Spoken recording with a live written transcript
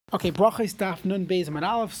Okay, bracha is daf nun beis and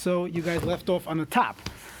aleph, so you guys left off on the top.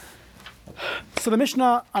 So the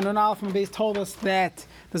Mishnah on nun aleph and beis told us that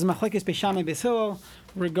there's a machlekes beis Shammai beis Hillel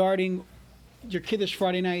regarding your kiddush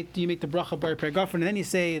Friday night. Do you make the bracha bar pergafen, and then you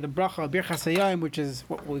say the bracha birchas hayayim, which is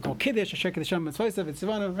what we call kiddush, asher kiddush shem mitzvaysev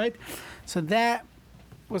etzivana, right? So that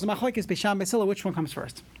was a machlekes beis Shammai beis Hillel. Which one comes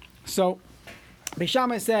first? So beis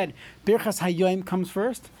Shammai said birchas hayayim comes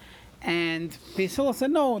first. And Beis Hillel said,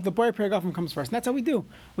 no, the Bar Pergafen comes first. And that's how we do.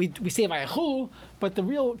 We say Vayechu, but the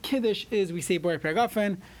real Kiddush is we say Bar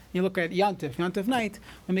Pergafen. You look at Yantif night,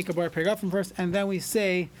 we make a Bar Pergafen first, and then we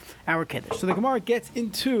say our Kiddush. So the Gemara gets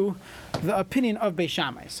into the opinion of Beis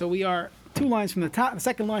Shammai. So we are 2 lines from the top, the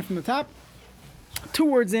second line from the top, 2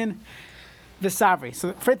 words in, the Savri.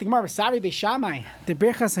 So for the Gemara, Savri Beis Shammai, the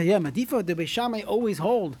Birchas Hayayim, Adifo, the Beis Shammai always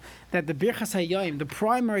hold that the Birchas Hayayim, the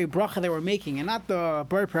primary bracha that we're making, and not the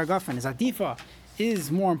Bar Pergafen, is Adifa,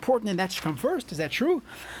 is more important and that should come first. Is that true?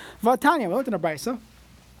 Vatanya, we looked in the Brisa.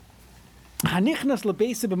 Hanichnas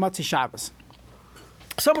lebeisa b'matzah Shabbos.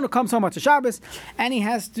 Someone who comes home on Shabbos and he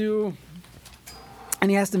has to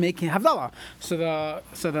make Havdalah. So the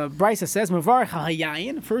Brisa says, Mavarech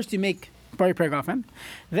hayayin. First you make Bari Pergafen,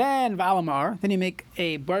 then V'alamar, then you make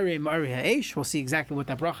a Bari Mari Ha'esh. We'll see exactly what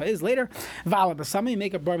that bracha is later. V'ala B'samim, you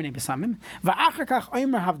make a Bari B'samim. V'achakach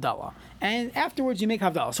Omer Havdalah. And afterwards you make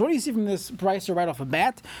Havdalah. So what do you see from this brisa right off the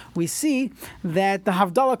bat? We see that the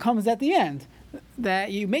Havdalah comes at the end.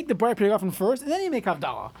 That you make the Bar Pergafen first, and then you make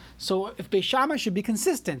Havdalah. So if Beis Shammai should be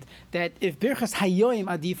consistent, that if Birchas Hayoim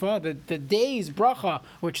Adifa, the day's bracha,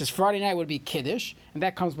 which is Friday night, would be Kiddush, and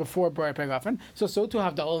that comes before Bar Pergafen. So to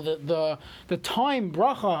Havdalah, the time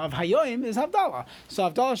bracha of Hayoim is Havdalah. So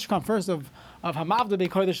Havdalah should come first of Hamavda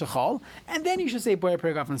Bekodesh Shachal, and then you should say Bar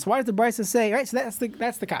Pergafen. So why does the Brisa say? Right, so that's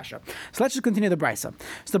the kasha. So let's just continue the Brisa.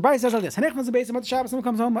 So the Brisa says like this: Hanechnas the base of Matzah Shabbos. Someone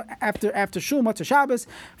comes home after Shul Matzah Shabbos.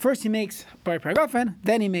 First he makes Bar Pergafen,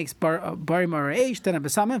 then he makes Bar Mara Eish, then a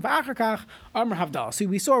Besamim, V'achakach Amar Havdalah. So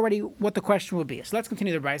we saw already what the question will be. So let's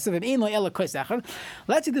continue the Brisa.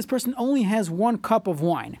 Let's say this person only has 1 cup of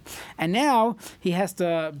wine, and now he has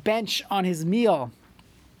to bench on his meal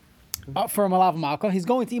for Malav Malka. He's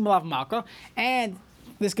going to eat Malav Malka, and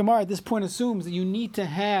this Gemara at this point assumes that you need to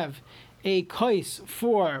have a kais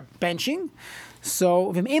for benching.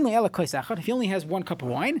 So if he only has 1 cup of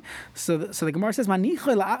wine, so the Gemara says the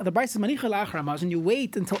Brisa says manichel achramaz, and you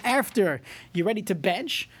wait until after you're ready to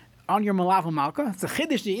bench on your Malav Malka. It's a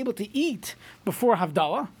chiddush that you're able to eat before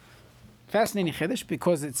Havdalah. Fascinating chiddush,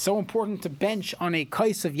 because it's so important to bench on a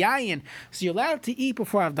kais of yayin. So you're allowed to eat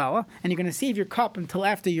before Havdalah, and you're going to save your cup until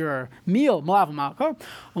after your meal, Malav Malka.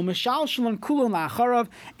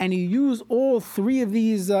 And you use all 3 of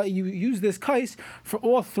these, you use this kais for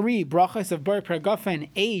all 3 brachas of Bar Pergafen,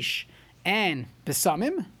 Eish, and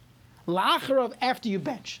Besamim, La'acharav, after you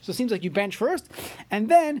bench. So it seems like you bench first, and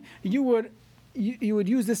then you would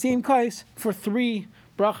use the same kais for 3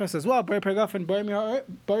 brachas as well, Bar Pergafen, Bar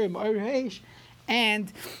Mari Ha'esh,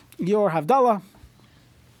 and your Havdalah,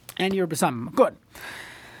 and your Besamim. Good.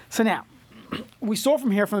 So now, we saw from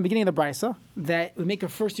the beginning of the Brisa, that you make a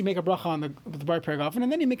bracha on the Bar Pergafen,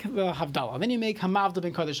 and then you make the Havdalah, then you make Hamavda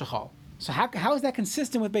ben Kodesh Shachal. So how is that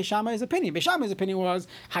consistent with Beis Shammai's opinion? Beis Shammai's opinion was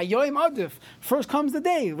Hayoim Adif. First comes the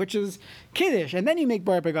day, which is Kiddush, and then you make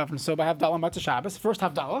Bar Pergafen. So by Havdalah Matzah Shabbos, first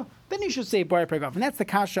Havdalah, then you should say Bar Pergafen. That's the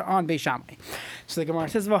kasha on Beis Shammai. So the Gemara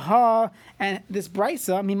says Vaha, and this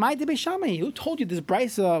brisa, Mimai de Beis Shammai. Who told you this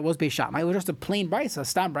brisa was Beis Shammai? It was just a plain brisa,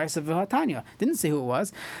 stam brisa v'hatanya. Didn't say who it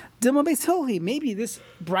was. Dilma Beis Hillel. Maybe this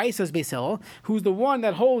brisa is Beis Hillel, who's the one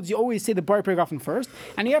that holds you always say the Bar Pergafen first,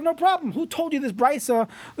 and you have no problem. Who told you this brisa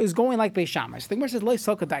is going like Beis Shammai? So the Gemara says Lo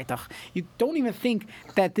Salka Daitach. You don't even think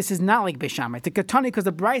that this is not like Beis Shammai. The Katani, because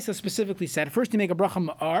the brisa specifically said first you make a bracha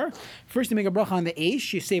ma'ar, first you make a bracha on the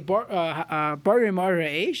eish, you say Bar Ma'ar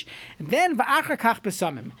eish, then va'achakach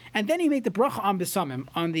besamim, and then you make the bracha on besamim,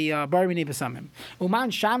 on the Bar Minei besamim.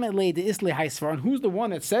 Uman shamet le de isle haisvar, and who's the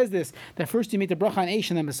one that says this? That first you make the bracha on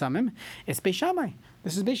eish and then besamim. It's Beis Shammai.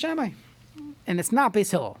 This is Beis Shammai, and it's not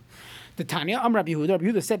Beis Hillel. The Tanya, Rabbi Yehuda. Rabbi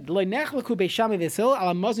Yehuda said, "Lo nechleku Beis Shammai Beis Hillel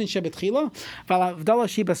ala mazin shebetchila v'ala Havdalah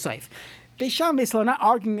sheba seif." Beis Shammai and Beis Hillel are not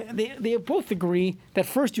arguing. They both agree that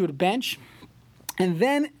first you would bench, and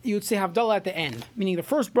then you would say Havdalah at the end. Meaning the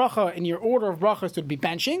first bracha in your order of brachas would be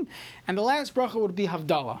benching, and the last bracha would be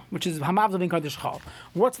Havdalah, which is Hamavda ben Kodesh Shachal.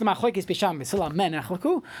 What's the machlekes Beis Shammai Beis Hillel men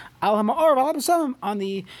nechleku al hama'or v'al besamim, on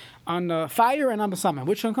the fire and on besamim.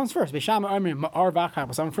 Which one comes first? Beisham Amrim Ma'ar v'achach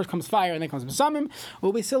besamim. First comes fire and then comes besamim.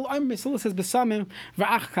 Well, Beisil says besamim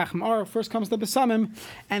v'achach Ma'ar. First comes the besamim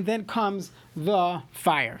and then comes the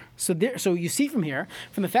fire. So you see from here,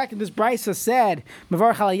 from the fact that this brisa said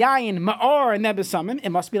Mavar Chalayayin Ma'ar and then besamim, it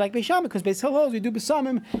must be like Beisham because Beisil holds we do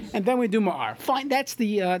besamim and then we do Ma'ar. Fine, that's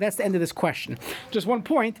the end of this question. Just one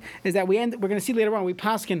point is that we're going to see later on. We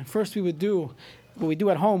paskin first we would do. What we do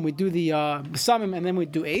at home, we do the besamim and then we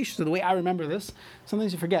do eish. So the way I remember this,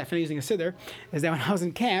 sometimes you forget if you're using a siddur, is that when I was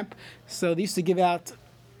in camp, so they used to give out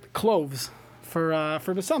cloves for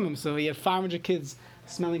besamim. So you had 500 kids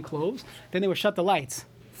smelling cloves. Then they would shut the lights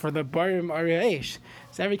for the barim aria eish.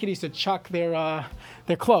 So every kid used to chuck their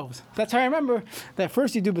cloves. That's how I remember that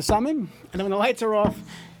first you do besamim, and then when the lights are off,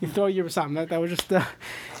 you throw your besamim. That was just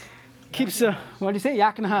keeps, what do you say?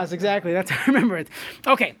 Yakanahaz, exactly. That's how I remember it.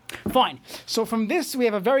 Okay, fine. So from this, we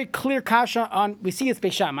have a very clear kasha on, we see it's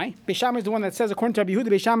Beishamai. Beishamai is the one that says, according to Rabbi Yehuda,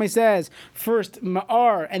 Beishamai says, first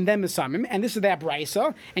Ma'ar and then Mesamim. And this is that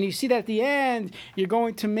Brisa. And you see that at the end, you're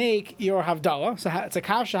going to make your Havdalah. So it's a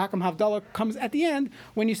kasha, how come Havdalah comes at the end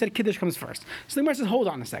when you said Kiddush comes first? So the Gemara says, hold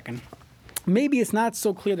on a second. Maybe it's not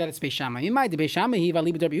so clear that it's Beishamai. You might the Beishamai he Rabbi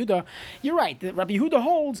Yehuda. You're right. Rabbi Yehuda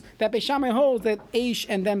holds that Beishamai holds that Eish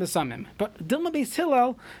and then Besamim. But Dilma Beis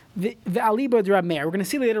Hillel the Aliba de Rab Meir. We're going to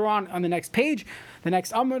see later on the next page, the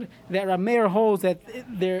next Amud, that Rab Meir holds that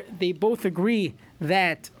they both agree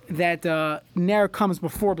that Ner comes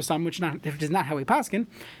before Besamim, which is not how we paskin.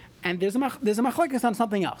 And there's a machlokes on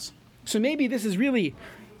something else. So maybe this is really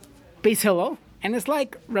Beis Hillel. And it's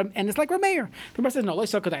like Rameir. The Gemara says, no, I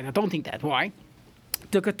don't think that. Why?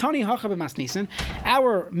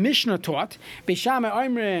 Our Mishnah taught, Beishame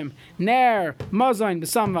Oimrim, Ner, Mazain,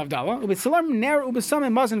 Besam, Vavdala, Ubesalam, Ner,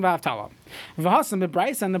 Ubesam, Mazin, Vavtala. Vahasam, the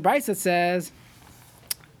Bryce, and the Bryce it says,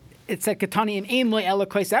 it said Katani in Aim Loy Ela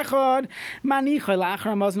Kois Echad, Mani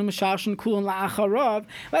Lachar Mazin Mashashin Kulun Lacharav.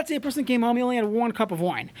 Let's say a person came home, he only had 1 cup of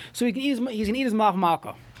wine. So he's gonna eat his Malav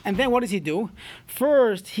Malka. And then what does he do?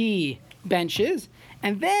 First he benches,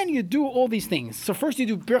 and then you do all these things. So first you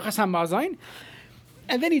do Birchas HaMazain,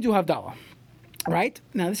 and then you do Havdalah. Right?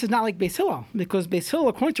 Now this is not like Beis Hillel, because Beis Hillel,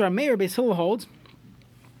 according to our mayor, Beis Hillel holds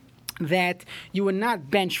that you would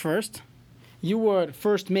not bench first. You would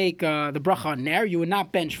first make the bracha on Ner. You would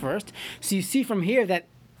not bench first. So you see from here that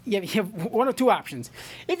you have 1 or 2 options.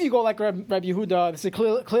 If you go like Rabbi Yehuda, this is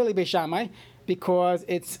clearly Beis Shammai, because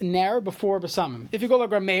it's Ner before Besamim. If you go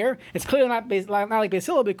like Rab Meir, it's clearly not like Beis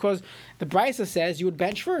Hillel, because the Brisa says you would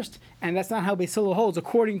bench first, and that's not how Beis Hillel holds,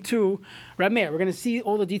 according to Rab Meir. We're going to see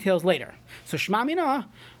all the details later. So Shema Mina,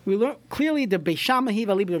 we learn clearly the Beis Shammai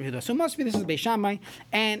Hiva Libra Rabbi Yehuda. So it must be this is Beis Shammai,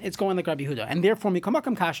 and it's going like Rabbi Yehuda, and therefore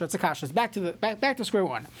Mikamakam Kasha, it's a Kasha. It's back to square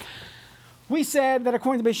one. We said that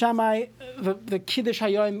according to Beis Shammai, the Kiddush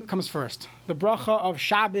Hayom comes first. The bracha of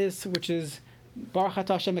Shabbos, which is Baruch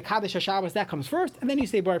Atah Hashem Mekadesh HaShabbos, that comes first, and then you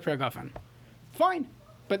say Baruch Peragafen. Fine,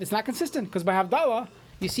 but it's not consistent, because by Havdalah,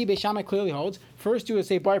 you see Beis Shammai clearly holds, first you would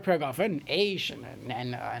say Baruch Peragafen, Eish, and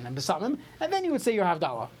Besamim, and then you would say your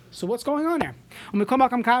Havdalah. So what's going on here?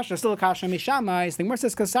 Still a kasha, Beis Shammai, the Gemara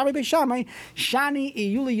says, Kasari Beis Shammai, Shani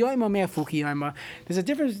Iyuli Yoima Me'afuki Yoima. There's a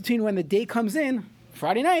difference between when the day comes in,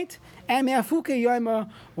 Friday night, and Me'afuke Yoima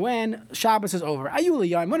when Shabbos is over. Ayula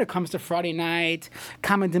Yoim, when it comes to Friday night,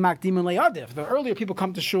 Kamen Demak Dimun Le'adiv. The earlier people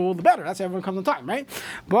come to shul, the better. That's how everyone comes on time, right?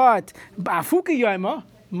 But Ba'afuke Yoima,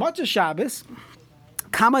 much of Shabbos,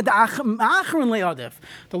 Kama Da'achron Le'adiv.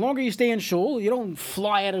 The longer you stay in shul, you don't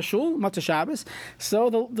fly out of shul, much of Shabbos. So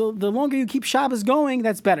the longer you keep Shabbos going,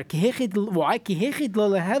 that's better. Why? It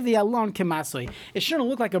shouldn't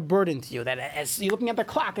look like a burden to you, that as you're looking at the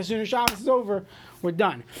clock, as soon as Shabbos is over, we're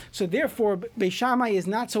done. So therefore, Beis Shammai is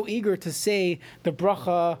not so eager to say the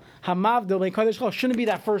bracha hamavdil be'kadosh shouldn't be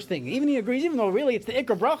that first thing. Even he agrees, even though really it's the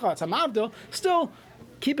ikar bracha, it's hamavdil, still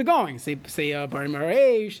keep it going. Say barim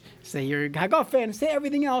hareish, say your hagafen, say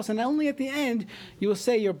everything else, and only at the end you will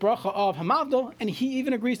say your bracha of hamavdil. And he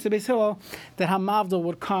even agrees to Beis Hillel that hamavdil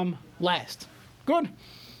would come last. Good.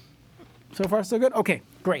 So far so good. Okay,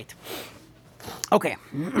 great. Okay.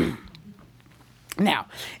 Now,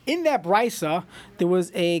 in that brisa, there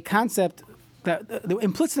was a concept that the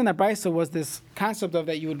implicit in that brisa was this concept of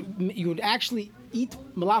that you would actually eat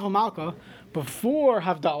malav malka before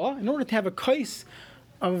havdalah in order to have a kais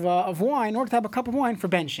of wine, in order to have a cup of wine for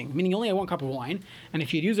benching. Meaning you only have 1 cup of wine, and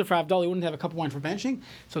if you'd use it for havdalah, you wouldn't have a cup of wine for benching.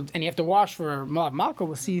 So, and you have to wash for malav malka.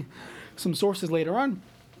 We'll see some sources later on.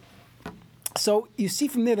 So you see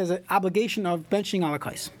from there, there's an obligation of benching on a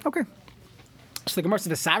kais. Okay. So the Gemara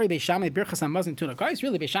says, "V'sari Beis Shammai birchas hamazon tuna kais."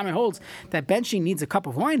 Really, Beis Shammai holds that benching needs a cup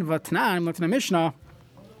of wine. V'tanan, like in the Mishnah,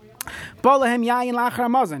 Balahem yayin lachar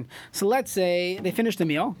hamazon. So let's say they finished the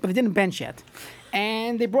meal, but they didn't bench yet.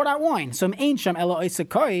 And they brought out wine. So there's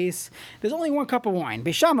only one cup of wine.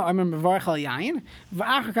 So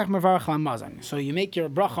you make your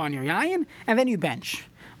bracha on your yayin, and then you bench.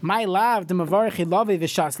 My love,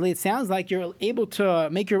 it sounds like you're able to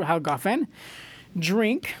make your halgafen,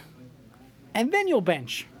 drink, and then you'll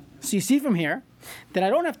bench. So you see from here that I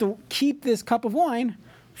don't have to keep this cup of wine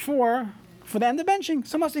for the end of benching.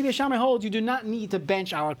 So must be Shammai holds you do not need to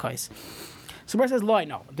bench ala kais. So where it says loy,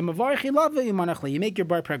 no. The mavarchi love you make your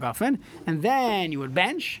bar pergafen, and then you would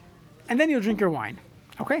bench, and then you'll drink your wine.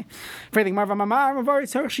 Okay? When you make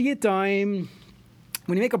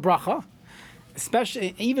a bracha,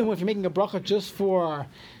 especially even if you're making a bracha just for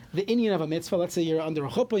the Indian of a mitzvah, let's say you're under a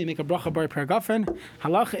chuppah, you make a bracha bar pergafen,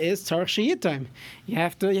 halacha is tzarich sheyitayim. You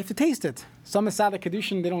have to taste it. Some Masada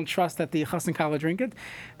Kedushin, they don't trust that the Chassan Kala drink it.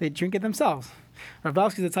 They drink it themselves. Rav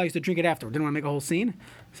Belsky used to drink it afterward. Didn't want to make a whole scene.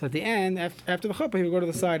 So at the end, after the chuppah, he would go to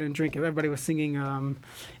the side and drink it. Everybody was singing Imesh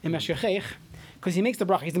Yachech, because he makes the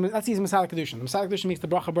bracha. That's his Masada Kedushin. The Masada Kedushin makes the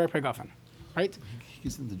bracha bar pergafen. Right? He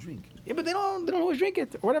gives them the drink. Yeah, but they don't always drink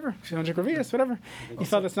it, or whatever. If you don't drink Revius, whatever. You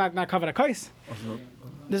thought that's not covered a kais.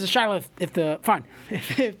 There's a shiloh if the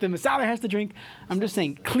Masala has to drink. I'm just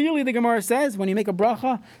saying, clearly the Gemara says, when you make a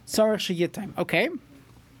bracha, tzarich sheyitayim. Okay?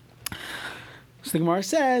 So the Gemara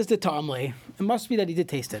says, the Tamle, it must be that he did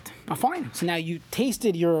taste it. Oh, fine. So now you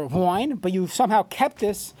tasted your wine, but you somehow kept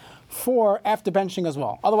this for after benching as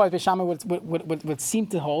well. Otherwise, Beishamai would seem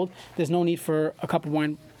to hold there's no need for a cup of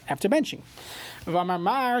wine after benching.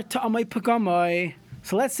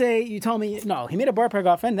 So let's say you told me, no, he made a bar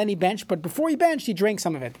pergafen, then he benched, but before he benched, he drank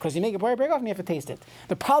some of it. Because you make a bar pergafen, you have to taste it.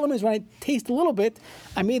 The problem is when I taste a little bit,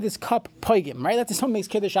 I made this cup poigim, right? That's someone makes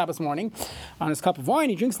Kiddush Shabbos morning on his cup of wine,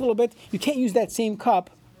 he drinks a little bit. You can't use that same cup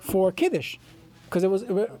for Kiddush. Because it was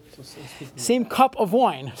same cup of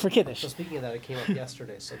wine for Kiddush. So speaking of that, it came up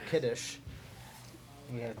yesterday. So Kiddush,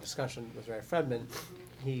 we had a discussion with Rabbi Fredman.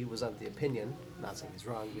 He was of the opinion, not saying he's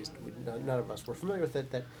wrong, none of us were familiar with it,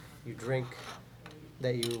 that you drink,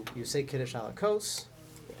 that you say Kiddush ala kos,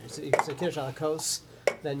 you say Kiddush ala kos,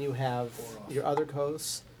 then you have your other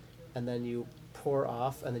kos, and then you pour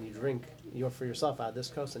off, and then you drink for yourself out of this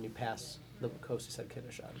kos, and you pass the kos you said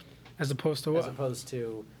Kiddush on. As opposed to what? As opposed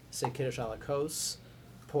to say Kiddush ala kos,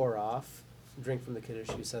 pour off, drink from the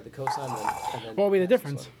Kiddush you said the kos on, and then what would be the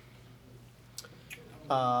difference?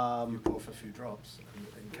 You pour for a few drops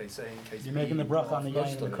in case you're making the bracha on the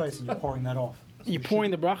yain and the kais, and you're pouring that off. You're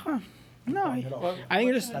pouring the bracha? No, I think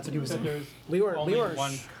it just. That's what he was saying. we were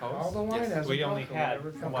one coast. We only had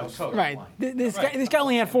one coast. Right. This guy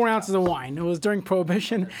only had 4 ounces of wine. It was during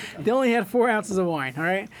Prohibition. They only had 4 ounces of wine. All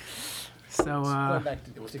right. So going back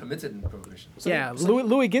it was permitted in Prohibition. yeah,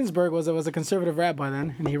 Louis Ginsburg was a conservative rabbi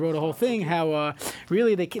then, and he wrote a whole thing how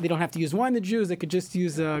really they don't have to use wine. The Jews, they could just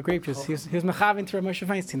use grape juice. He was mechavin to Moshe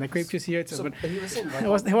Feinstein that grape juice here too, but he was saying it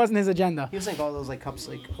wasn't his agenda. He was saying all those like cups,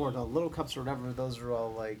 like or the little cups or whatever. Those are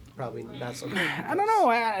all like probably not so. I don't know.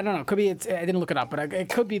 I don't know. Could be. I didn't look it up, but it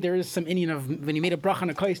could be there is some Indian of when you made a bracha on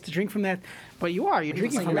a kais to drink from that. But you're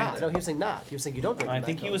drinking from not. that. No, he was saying not. He was saying you don't drink. I from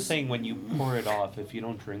think that he was kos. saying when you pour it off, if you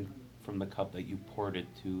don't drink from the cup that you poured it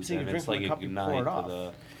to, So you then drink it's from like the a cup, you pour unite it to off.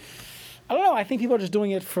 the. I don't know. I think people are just doing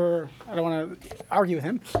it for. I don't want to argue with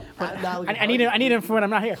him. But I'm not looking I need him for when I'm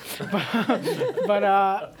not here.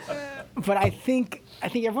 But I think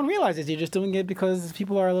everyone realizes you're just doing it because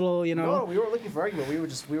people are a little, No, we weren't looking for argument.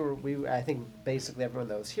 I think basically everyone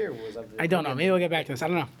that was here was. I don't know. Maybe we'll get back to this. I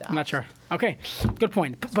don't know. I'm not sure. Okay, good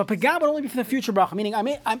point. But pagam would only be for the future bracha. Meaning,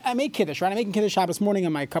 I make kiddush, right? I'm making kiddush Shabbos morning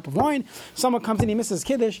on my cup of wine. Someone comes in, he misses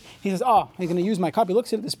kiddush. He says, "Oh, he's going to use my cup." He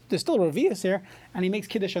looks at it. There's still a revius here, and he makes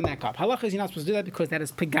kiddush on that cup. Halacha is you're not supposed to do that because that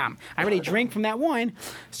is pagam. I already drank from that wine,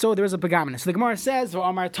 so there is a pagam in it. So the Gemara says,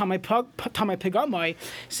 "V'amar tamay pagamai."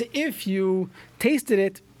 So if you tasted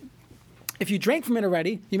it. If you drank from it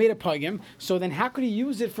already, you made a pagim, so then how could you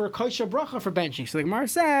use it for a kosher bracha for benching? So the Gemara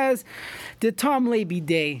says, "The tam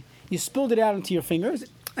bidei." You spilled it out into your fingers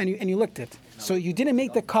and you licked it. So you didn't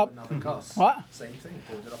make the cup. What? Same thing.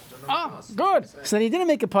 Poured it off to another Ah, glass. good. So then you didn't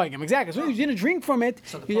make a pagim. Exactly. So you didn't drink from it.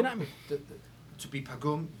 So the You did not. problem with to be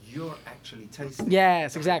pagum, you're actually tasting.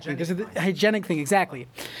 Yes, exactly. Because of the hygienic thing, exactly.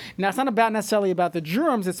 Now it's not about necessarily about the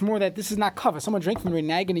germs. It's more that this is not cover. Someone drank from it.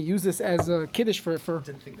 Now you're going to use this as a kiddush for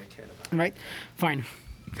Didn't think they cared about. right. Fine.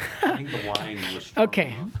 I think the wine was strong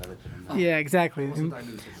Okay. enough that it didn't- Yeah, exactly. Wasn't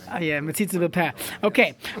diluted, right? Yeah, matzitza b'peh.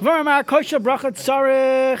 Okay. Varamar kosher bracha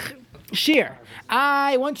tzarich Shear.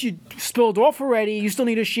 Once you spilled off already, you still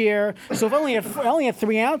need a shear. So if I only had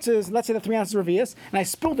 3 ounces, let's say the 3 ounces revius, and I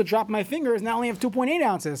spilled a drop of my fingers, now I only have 2.8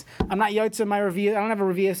 ounces. I'm not yotza my revius. I don't have a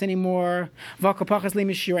revius anymore. Vakapachas le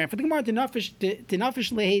mishura. For the Gemara, denafish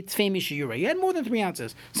lehei tfei mishura. You had more than 3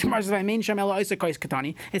 ounces. So Gemara says, "Main shamela isakais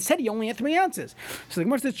katani." It said you only had 3 ounces. So the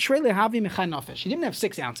Gemara says, "Trei lehavi mechan nafish." You didn't have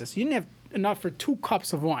 6 ounces. You didn't have enough for 2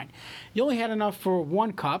 cups of wine. You only had enough for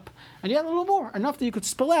 1 cup, and you had a little more, enough that you could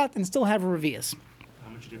spill out and still have a revius.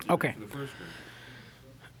 How much did you have to Okay. drink for the first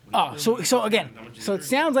drink? So again, so it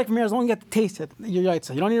sounds like from here, as long as you get to taste it, you're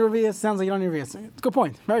yaitza. You don't need a revius. Sounds like you don't need a revius. It's a good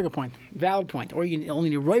point. Very good point. Valid point. Or you only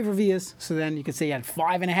need roiv revius. So then you could say you had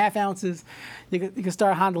 5.5 ounces. You could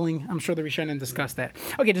start handling. I'm sure the Rishonim discussed that.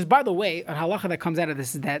 Okay, just by the way, a halacha that comes out of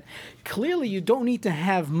this is that clearly you don't need to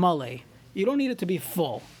have male. You don't need it to be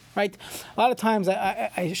full. Right? A lot of times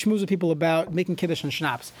I schmooze with people about making kiddush and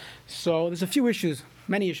schnapps. So there's a few issues,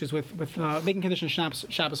 many issues with making kiddush and schnapps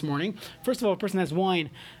Shabbos morning. First of all, a person has wine,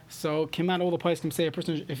 so came out all the place can say a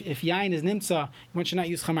person if yain is nimtza, one should not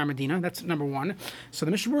use chamar medina. That's number one. So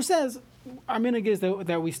the Mishnah Berurah says our minhag is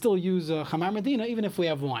that we still use chamar medina even if we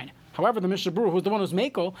have wine. However, the Mishnah Berurah, who's the one who's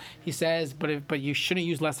meko, he says, but you shouldn't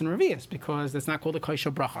use less than revius because that's not called a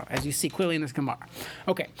kaisha bracha, as you see clearly in this Gemara.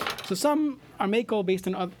 Okay, so some are meko based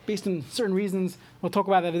on certain reasons. We'll talk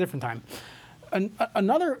about that at a different time.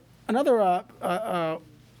 Another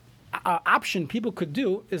option people could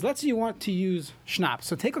do is, let's say you want to use schnapps.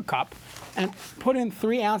 So take a cup and put in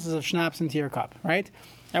 3 ounces of schnapps into your cup, right?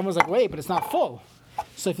 Everyone's like, wait, but it's not full.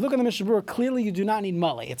 So if you look at the Mishnah Berurah, clearly you do not need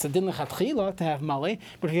male. It's a din lechatchila to have male,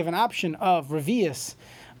 but if you have an option of revius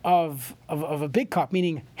of a big cup,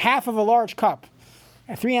 meaning half of a large cup,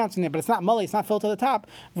 3 ounces in there, but it's not male, it's not filled to the top,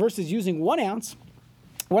 versus using 1 ounce,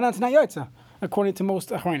 1 ounce is not yotza, according to most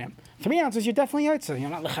achronim. 3 ounces, you're definitely yotza. You're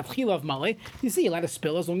not lechatchila of male. You see, you let it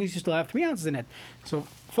spill as long as you still have 3 ounces in it. So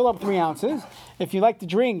fill up 3 ounces. If you like to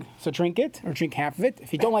drink, so drink it, or drink half of it.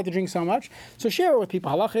 If you don't like to drink so much, so share it with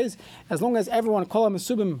people. Halach is, as long as everyone, kol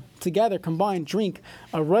ha-mesubim, together, combined, drink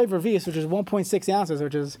a roiv revius, which is 1.6 ounces,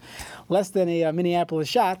 which is less than a Minneapolis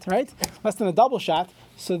shot, right? Less than a double shot.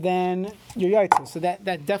 So then you're yotza. So that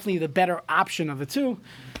definitely the better option of the two.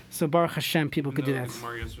 So Baruch Hashem, people could do that. The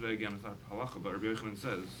Gemara yesterday, again, it's not halacha, but Rabbi Yochanan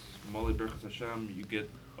says, Mali Berachas Hashem, you get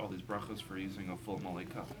all these brachas for using a full Mali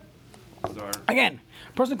cup. Again,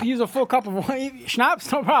 a person could use a full cup of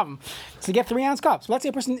schnapps, no problem. So get 3 ounce cups. Let's say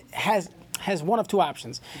a person has one of 2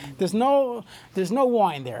 options. There's no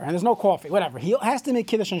wine there, and there's no coffee, whatever. He has to make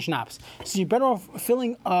kiddush and schnapps. So you're better off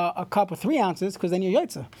filling a cup with 3 ounces, because then you're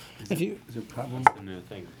yotza. Is there a problem?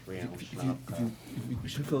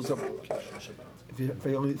 If you fill up, if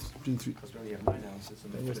I only drink 3, Because we only have 9 ounces.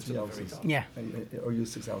 And then you have 3 ounces. Yeah. Or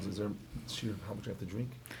use 6 ounces. Or sheer how much you have to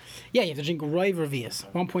drink? Yeah, you have to drink roiv revius,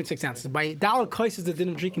 1.6 ounces. By dollar kaises that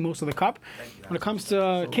didn't drinking most of the cup. When it comes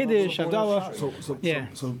to kiddush, Havdalah,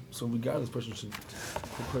 So regardless, person should,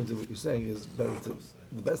 according to what you're saying, is better to,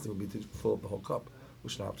 the best thing would be to fill up the whole cup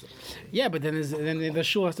with schnapps. yeah, but then the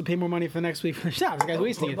shul has to pay more money for next week for the schnapps. The guy's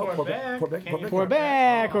wasting it. Pour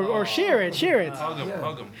Back or share it.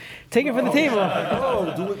 Hug him. Take it from the table.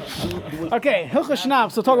 do it. Okay, Hilchah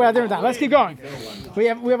Schnapps. We'll talk about it different time. Let's keep going. We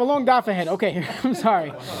have a long daf ahead. Okay, I'm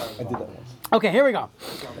sorry. I did that once. Okay, here we go.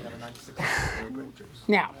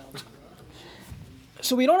 Now,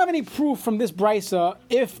 so we don't have any proof from this brisa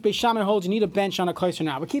if Beis Shammai holds you need a bench on a kaiser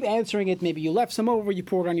now. We keep answering it. Maybe you left some over, you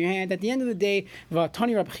poured on your hand. At the end of the day,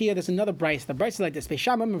 Tani Rab Chia, there's another brisa. The brisa is like this: Beis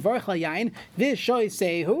Shammai mevarich al yain v'shoy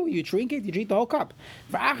sehu. You drink it, you drink the whole cup.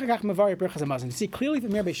 V'achakach mevarich berachas hamazon. You see clearly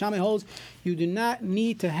from here, Beis Shammai holds you do not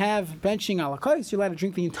need to have benching al kais. You're allowed to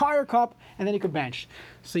drink the entire cup, and then you could bench.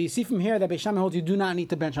 So you see from here that Beis Shammai holds you do not need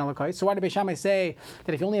to bench al kais. So why did Beis Shammai say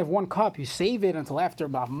that if you only have 1 cup, you save it until after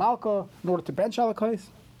Bav Malka in order to bench al kais?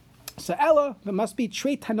 So Ella, it must be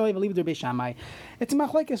Trei Tanoi V'Liv Beis Shammai. It's a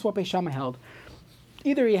machlekes what Beis Shammai held.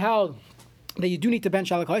 Either he held that you do need to bench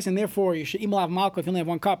alakais, and therefore you should imalav malka if you only have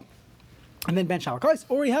 1 cup, and then bench alakais,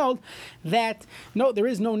 or he held that no, there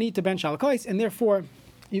is no need to bench alakais, and therefore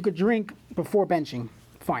you could drink before benching.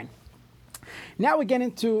 Fine. Now we get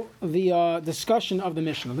into the discussion of the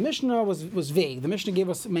Mishnah. The Mishnah was vague. The Mishnah gave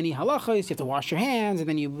us many halachas. You have to wash your hands, and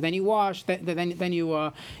then you wash. Then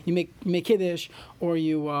you make kiddush, or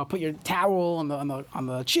you put your towel on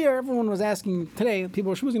the chair. Everyone was asking today. People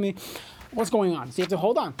were schmoozing me. What's going on? So you have to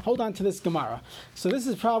hold on to this Gemara. So this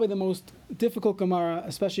is probably the most difficult Gemara,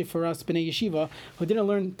 especially for us Bnei Yeshiva, who didn't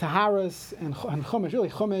learn Taharas and Chumash, really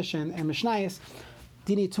Chumash and Mishnayos.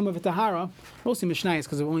 Dini Tumah v'Tahara, mostly Mishnayos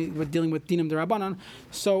because we're dealing with Dinim D'Rabbanan.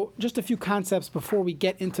 So just a few concepts before we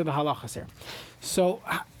get into the halachas here. So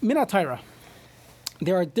Min HaTorah,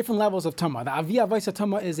 there are different levels of tumah. The aviyah vaisa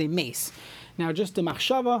tumah is a mace. Now, just the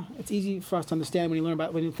machshava, it's easy for us to understand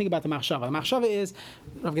when you think about the machshava. The machshava is,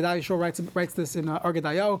 Rav Gedalia Shor writes this in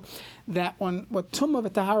Argedayo, that what tumah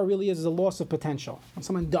v'tahara really is a loss of potential. When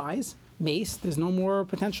someone dies, mace, there's no more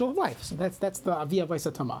potential of life. So that's the aviyah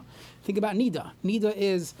vaisa tumah. Think about nida. Nida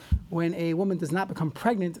is when a woman does not become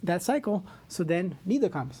pregnant that cycle, so then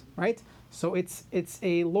nida comes, right? So it's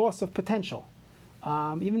a loss of potential.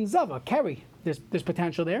 Even zava, carry, there's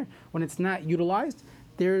potential there. When it's not utilized,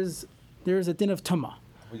 there's a din of tumah,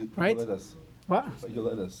 right? What?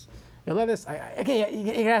 Yoledes. Yoledes. Okay,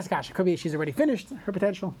 you can ask Kasha. Could be she's already finished her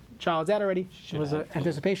potential. Child's out already. She was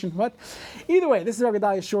anticipation. What? Either way, this is Rav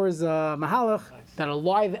Gedalia Shor's mahalach that a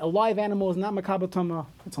live animal is not makabel tumah.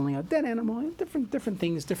 It's only a dead animal. Different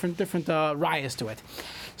things, different rayas to it.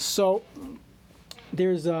 So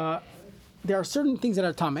there are certain things that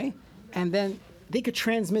are tameh, and then they could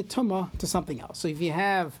transmit tumah to something else. So if you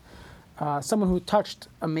have someone who touched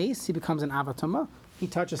a mace, he becomes an avatuma. He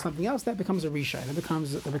touches something else, that becomes a rishon. It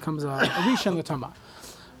becomes a rishon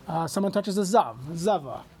l'tumah. Someone touches a zav,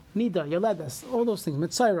 zava, nida, yoledes, all those things,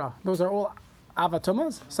 mitzaira. Those are all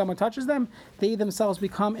avatumas. Someone touches them, they themselves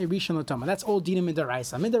become a rishon l'tumah. That's all dinim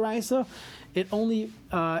midaraisa. Midaraisa, it only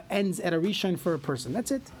ends at a rishon for a person.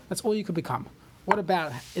 That's it. That's all you could become. What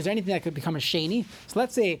about, is there anything that could become a sheni? So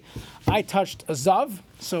let's say I touched a zav,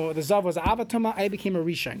 so the zav was avatuma, I became a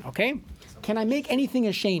rishon, okay? Can I make anything a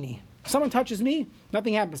sheni? If someone touches me,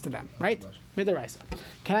 nothing happens to them, right? Midaraisa.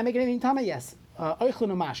 Can I make anything tame? Yes.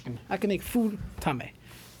 Oichlun mashkin. I can make food tame.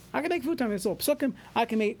 I can make food tame. It's all psukim. I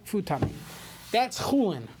can make food tame. That's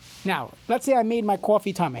chulin. Now, let's say I made my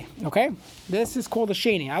coffee tame, okay? This is called a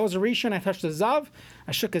sheni. I was a rishon, I touched a zav,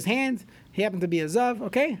 I shook his hand, he happened to be a zav,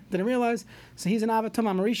 okay? Didn't realize. So he's an avatum,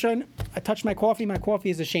 I'm a rishon, I touched my coffee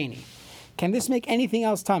is a sheni. Can this make anything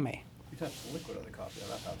else tame? You touched the liquid of the coffee.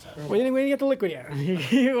 That's outside. We didn't get the liquid yet.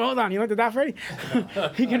 Hold on, you looked at that already?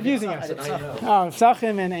 He's confusing us.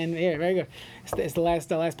 Psachim and yeah, very good. It's the last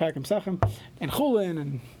paragraph, Psachim, and Chulin,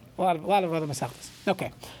 and a lot of other masachtas.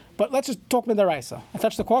 Okay. But let's just talk midaraisa. I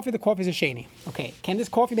touched the coffee is a sheni. Okay, can this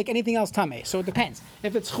coffee make anything else tameh? So it depends.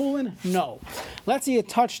 If it's chulin, no. Let's say it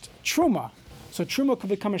touched truma. So truma could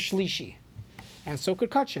become a shlishi. And so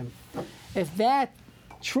could kachim. If that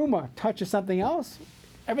truma touches something else,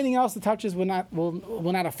 everything else it touches will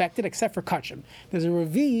not affect it except for kachim. There's a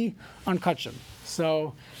revi on kachim.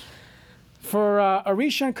 So for a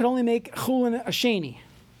rishon could only make chulin a sheni.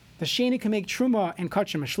 The sheni can make truma and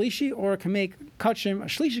kachim a shlishi, or it can make kachim a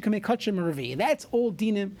shlishi can make kachim a revi. That's all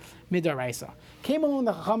dinim midaraisa. Came along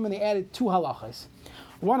the chacham and they added two halachas.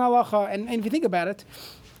 One halacha, and if you think about it,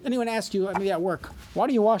 anyone asks you, maybe at work, why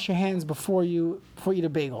do you wash your hands before you eat a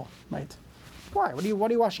bagel, right? Why? What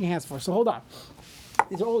are you washing your hands for? So hold on.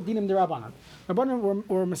 These are all dinim derabanan. Rabbanan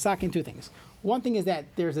were masaking two things. One thing is that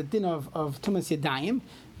there's a din of tumas yadayim,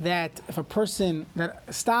 that if a person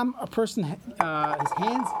his hands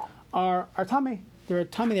are tameh. They're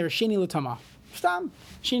tameh. They're sheni l'tama. Stam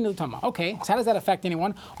sheni l'tama. Okay. So how does that affect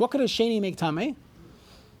anyone? What could a sheni make tameh?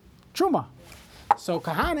 Truma. So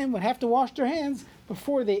kahanim would have to wash their hands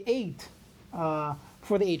before they ate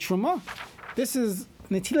truma. This is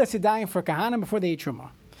netilas yadayim for kahanim before they ate truma.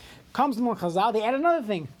 Comes the Chazal, they add another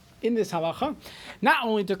thing in this halacha. Not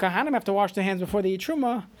only do kahanim have to wash their hands before they eat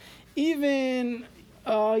truma, even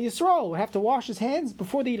Yisrael would have to wash his hands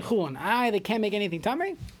before they eat chulin. They can't make anything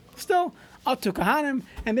tameh. Still, up to kahanim,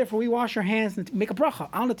 and therefore we wash our hands and make a bracha.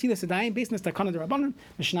 Al netilas yadayim, based on this takana d'Rabbanan,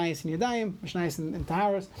 mishnayos in yadayim, mishnayos in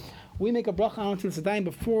taharos. We make a bracha al netilas yadayim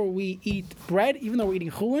before we eat bread, even though we're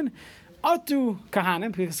eating chulin. Atu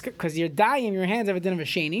kahanim, because your dayim, your hands have a din of a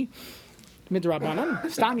sheni.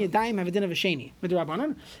 Midrabanan, stam yadayim have a din of a sheni,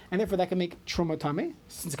 midrabanan, and therefore that can make truma tameh.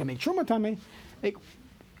 Since it can make truma tameh,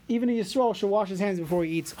 even a Yisrael should wash his hands before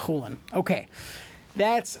he eats chulin. Okay,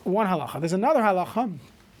 that's one halacha. There's another halacha.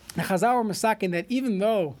 The Chazal were masakin that even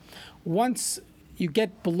though once you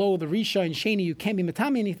get below the risha and sheni, you can't be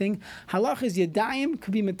matame anything. Halacha is yadayim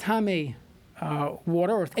could be matame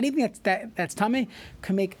water, or anything that's tameh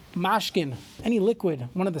can make mashkin, any liquid,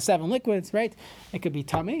 one of the 7 liquids, right? It could be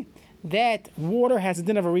tameh. That water has a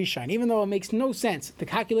din of a rishon, even though it makes no sense. The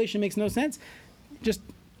calculation makes no sense. Just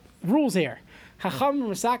rules here. Chacham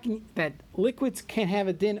Masakin that liquids can have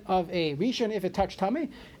a din of a rishon if it touched tummy.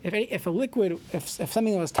 If a liquid, if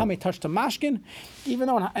something that was tummy touched a mashkin, even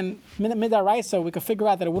though in midaraisa we could figure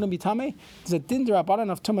out that it wouldn't be tummy, there's a din derabanan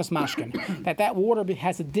of tumas mashkin. that water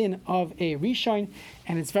has a din of a rishon,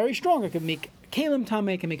 and it's very strong. It can make kalim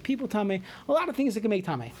tummy, it can make people tummy. A lot of things it can make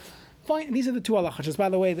tummy. Fine. These are the two halachas. By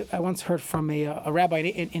the way, I once heard from a rabbi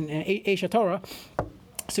in Asia Torah.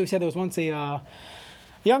 So he said there was once a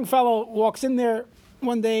A young fellow walks in there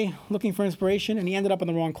one day looking for inspiration, and he ended up in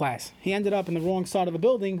the wrong class. He ended up in the wrong side of the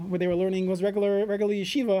building where they were learning was regular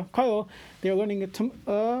yeshiva, koil. They were learning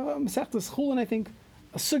Masechtas Chulin, I think,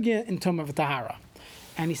 a sugya in Tumah v'Tahara.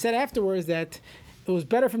 And he said afterwards that it was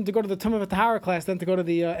better for him to go to the Tumah v'Tahara class than to go to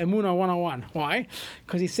the Emunah 101. Why?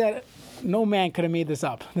 Because he said no man could have made this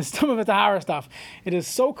up. This Tumah v'Tahara stuff, it is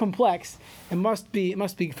so complex. It must be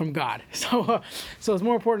from God. So it's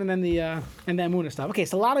more important than the Emunah stuff. Okay,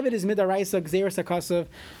 so a lot of it is midaraisa, gzeres hakasav.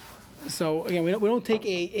 So again, we don't take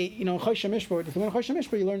a Choshen Mishpah. If you learn Choshen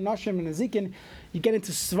Mishpah, you learn Nashim and Ezekin. You get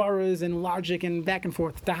into svaras and logic and back and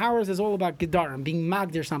forth. Taharas is all about gedarim, being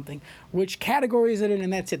magd or something. Which category is it in,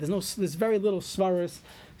 and that's it. There's very little svaras.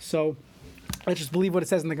 So let's just believe what it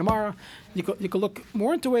says in the Gemara. You could look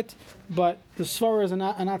more into it, but the svaras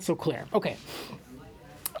are not so clear. Okay,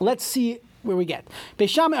 let's see where we get.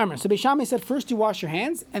 Beishame Amr. So Beishame said first you wash your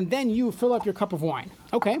hands and then you fill up your cup of wine.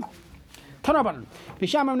 Okay. Tanabanan.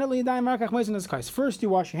 First you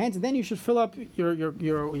wash your hands and then you should fill up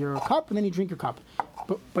your cup and then you drink your cup.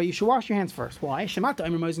 But you should wash your hands first. Why? If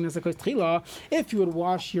you would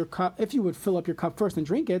wash your cup, if you would fill up your cup first and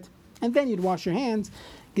drink it, and then you'd wash your hands,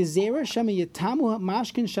 maybe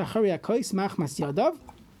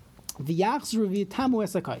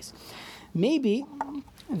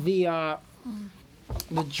the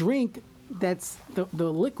drink that's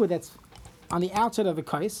the liquid that's on the outside of the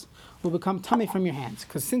kais will become tummy from your hands.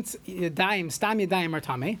 Because since stam yadayim are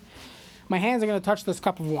tummy, my hands are going to touch this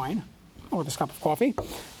cup of wine or this cup of coffee,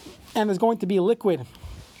 and there's going to be liquid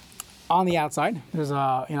on the outside. There's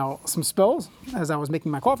some spills as I was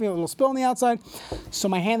making my coffee, a little spill on the outside. So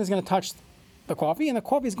my hand is going to touch the coffee, and the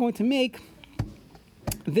coffee is going to make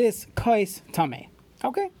this kais tummy.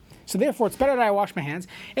 Okay. So therefore, it's better that I wash my hands.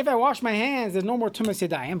 If I wash my hands, there's no more tumas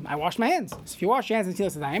yadayim. I wash my hands. So if you wash your hands in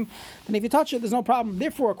tilas yadayim, then if you touch it, there's no problem.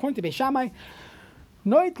 Therefore, according to Beis Shammai,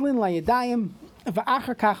 noitlin la yadayim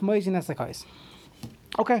va'achar kach moizin esakais.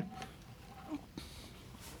 Okay.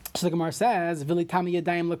 So the Gemara says, "Vili tami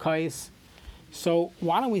yadayim lekais." So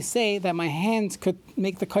why don't we say that my hands could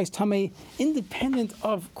make the kais tummy independent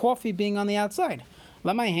of coffee being on the outside?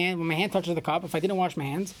 When my hand touches the cup, if I didn't wash my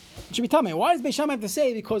hands, it should be tummy. Why does Beis Shammai have to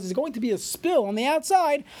say? Because there's going to be a spill on the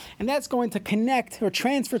outside, and that's going to connect or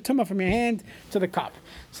transfer tumah from your hand to the cup.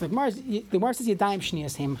 So the Gemara says yadayim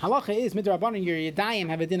shniyas him. Halacha is midrabanan your yadayim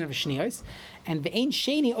have a din of a shniyas, and the ain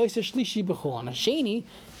sheni oiser shlishi b'chulin. A sheni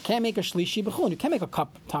can't make a shlishi b'chulin. You can't make a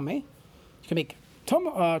cup tummy. You can make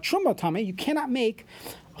truma tummy. You cannot make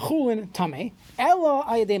chulin tummy. Ella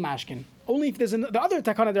ayadei mashkin. Only if there's the other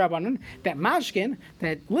takana d'Rabbanan that mashkin,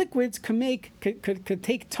 that liquids could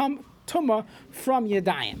take tumah from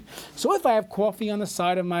yadayim. So if I have coffee on the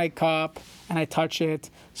side of my cup and I touch it,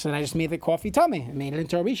 so then I just made the coffee tummy. I made it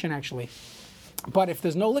into a rishon actually. But if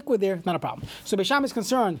there's no liquid there, not a problem. So Beis Shammai is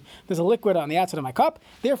concerned there's a liquid on the outside of my cup,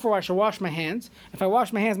 therefore I should wash my hands. If I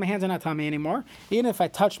wash my hands are not tummy anymore. Even if I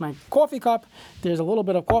touch my coffee cup, there's a little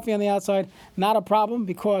bit of coffee on the outside, not a problem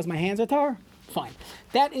because my hands are tar. Fine.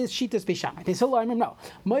 That is Shitas Beis Shammai. They say, no.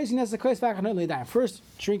 First,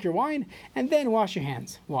 drink your wine, and then wash your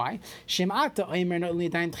hands. Why?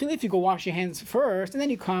 If you go wash your hands first, and then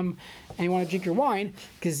you come and you want to drink your wine,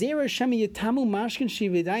 Beisol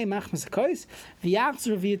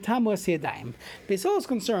is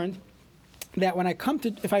concerned that when I come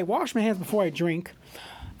to, if I wash my hands before I drink,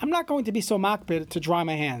 I'm not going to be so makbid to dry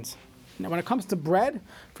my hands. Now, when it comes to bread,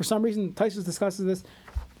 for some reason, Taisus discusses this.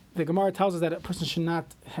 The Gemara tells us that a person should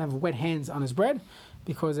not have wet hands on his bread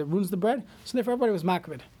because it ruins the bread. So therefore, everybody was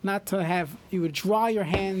makbid not to have. You would dry your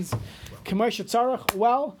hands,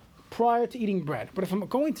 well prior to eating bread. But if I'm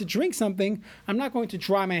going to drink something, I'm not going to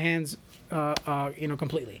dry my hands,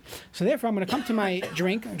 completely. So therefore, I'm going to come to my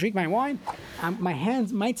drink my wine. My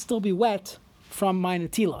hands might still be wet from my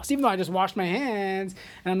netilas, even though I just washed my hands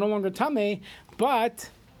and I'm no longer tummy. But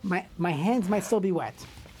my hands might still be wet.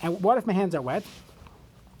 And what if my hands are wet?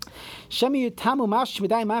 Maybe the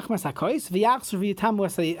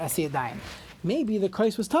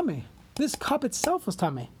kais was tummy. This cup itself was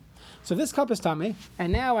tummy. So this cup is tummy,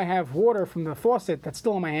 and now I have water from the faucet that's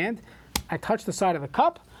still in my hand. I touch the side of the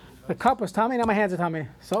cup was tummy, now my hands are tummy.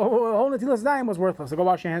 So the whole netilas dayim was worthless. So go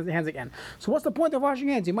wash your hands again. So what's the point of washing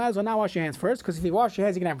your hands? You might as well not wash your hands first, because if you wash your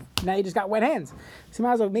hands, now you just got wet hands. So you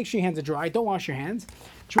might as well make sure your hands are dry. Don't wash your hands.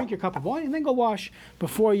 Drink your cup of wine, and then go wash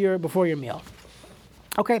before your meal.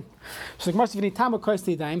 Okay, so the Gemara says,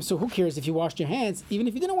 so who cares if you washed your hands, even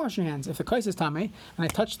if you didn't wash your hands? If the kais is tamei and I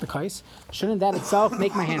touched the kais, shouldn't that itself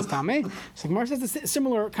make my hands tamei? So the Gemara says a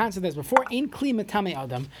similar concept as before. Ein kli metame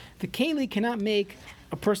adam. The keli cannot make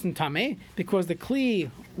a person tamei because the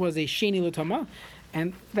kli was a sheni l'tama,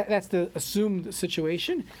 And that's the assumed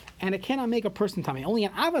situation, and it cannot make a person tummy. Only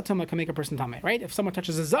an avatama can make a person tummy, right? If someone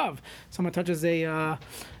touches a zav, someone touches a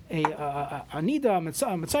nida,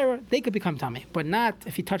 mitzayra, they could become tummy, but not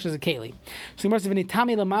if he touches a keli. So he must have been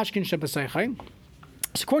tummy lamashkin shebasaychay.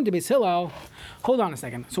 So according to Beis Hillel, hold on a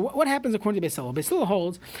second. So what happens according to Beis Hillel? Beis Hillel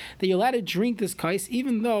holds that you're allowed to drink this kais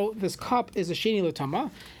even though this cup is a sheni l'tama,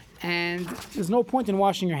 and there's no point in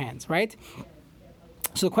washing your hands, right?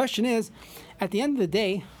 So the question is, at the end of the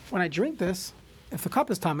day, when I drink this, if the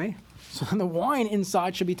cup is tame, so then the wine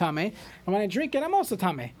inside should be tame, and when I drink it, I'm also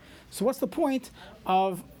tame. So what's the point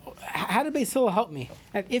of, how did Beis Hillel help me?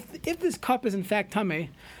 And if this cup is in fact tame,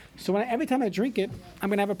 so every time I drink it, I'm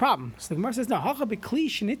going to have a problem. So the Gemara says, no, we're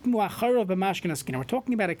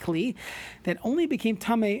talking about a kli that only became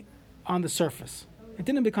tame on the surface. It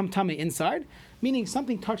didn't become tame inside, meaning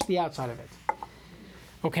something touched the outside of it.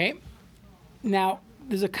 Okay? Now,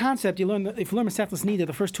 there's a concept you learn, if you learn Masechtas Nida,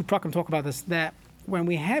 the first two prakim talk about this, that when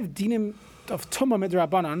we have dinim of Tumah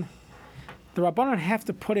midrabanan, the Rabbanan have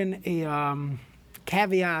to put in a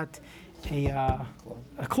caveat, a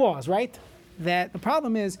clause, right? That the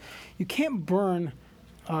problem is you can't burn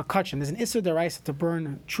kachim. There's an Isser Daraisa to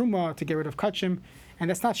burn truma to get rid of kachim, and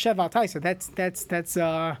that's not Sheva Taisa. That's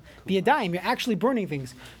biyadayim. You're actually burning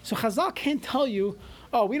things. So Chazal can't tell you,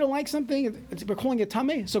 oh, we don't like something, we're calling it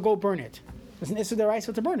tameh, so go burn it. There's an Isser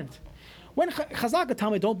Daraisa to burn it. When Chazal can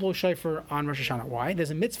tell me don't blow shofar on Rosh Hashanah, why?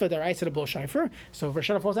 There's a mitzvah Daraisa to blow shofar, so if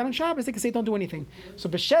Rosh Hashanah falls out on Shabbos, they can say don't do anything. So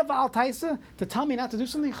b'sheva al taisa, to tell me not to do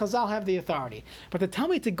something, Chazal have the authority. But to tell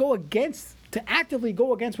me to go against, to actively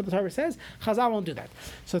go against what the Torah says, Chazal won't do that.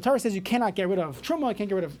 So the Torah says you cannot get rid of truma, you can't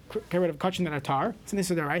get rid of kachim that are tar. It's an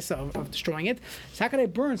Isser Daraisa of destroying it. So how can I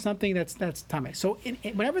burn something that's tameh? So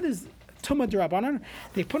whenever there's tumah d'Rabbanan,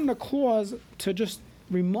 they put in a clause to just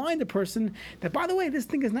remind the person that, by the way, this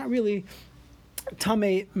thing is not really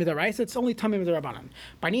tameh midaraisa, it's only tameh midarabanan.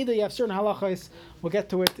 By neither you have certain halachas, we'll get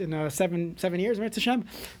to it in 7 years, right, Hashem,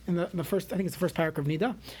 in the first, I think it's the first parak of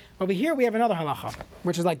Nida. Over here we have another halacha,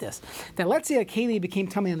 which is like this, that let's say a keli became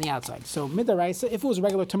tameh on the outside. So midaraisa, if it was a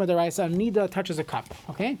regular tameh midaraisa, a nida touches a cup,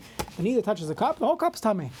 okay? The nida touches a cup, the whole cup's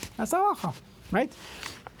tameh. That's the halacha, right?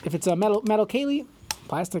 If it's a metal keli,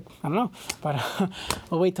 plastic, I don't know, but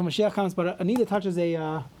we'll wait till Mashiach comes. But a nida touches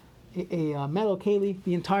a metal keli,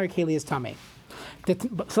 the entire keli is tameh.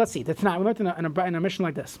 So let's see. That's not. We learned in a mission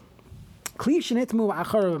like this. Kli shenitmu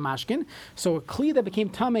acharav mashkin. So a kli that became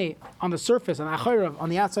tameh on the surface, and acharav on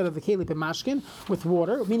the outside of the keli b'mashkin with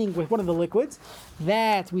water, meaning with one of the liquids.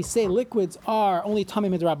 That we say liquids are only tameh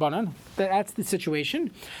midrabanan. That's the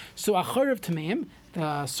situation. So acharav tameim.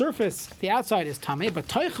 The surface, the outside is tameh, but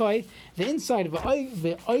toichai, the inside,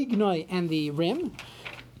 the oignoi and the rim,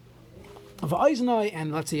 the oiznoi,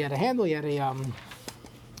 and let's see, you had a handle, you had a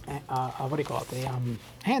what do you call it? A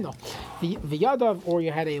handle, the yadav, or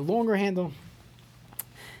you had a longer handle.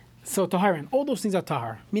 So taharin, all those things are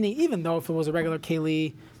tahar. Meaning, even though if it was a regular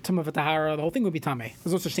keli tumah v'tahara, the whole thing would be tameh.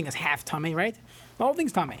 There's no such thing as half tameh, right? The whole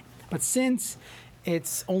thing's tameh. But since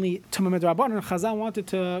it's only tumah midrabanan, Chazal wanted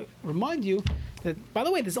to remind you that, by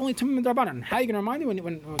the way, there's only tumah midrabanan. How are you going to remind you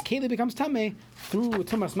when keli becomes tameh through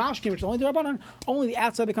tumas mashkin, which is only midrabanan? Only the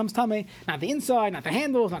outside becomes tameh, not the inside, not the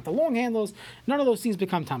handles, not the long handles. None of those things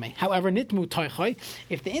become tameh. However, nitmu toichai,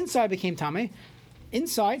 if the inside became tameh,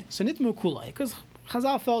 inside, so nitmu kulai, because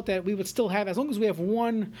Chazal felt that we would still have, as long as we have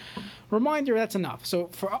one reminder, that's enough. So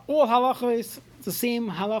for all halachas, it's the same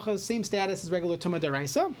halachas, same status as regular tumah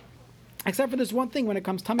deraisa. Except for this one thing, when it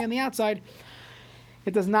comes tameh on the outside,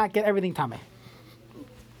 it does not get everything tameh.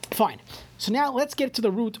 Fine. So now let's get to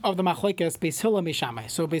the root of the machlokes Beis Hillel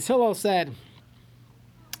Mishamai. So Beis Hillel said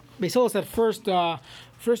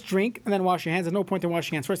first drink and then wash your hands. There's no point in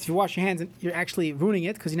washing your hands first. If you wash your hands, you're actually ruining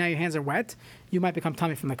it because now your hands are wet. You might become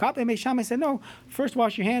tameh from the cup. And Mishamai said no. First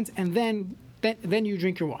wash your hands and then you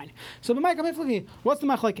drink your wine. So what's the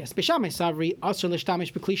machlokes? Beishamai savri asur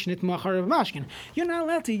l'shtamish b'kli shenitmu acharav mashkin. You're not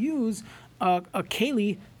allowed to use a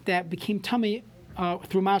keli that became tameh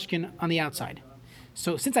through mashkin on the outside.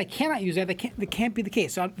 So since I cannot use that, that can't be the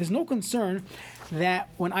case. So there's no concern that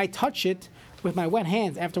when I touch it with my wet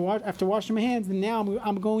hands after washing my hands, then now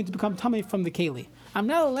I'm going to become tameh from the keli. I'm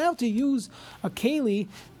not allowed to use a keli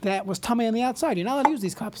that was tameh on the outside. You're not allowed to use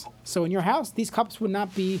these cups. So in your house, these cups would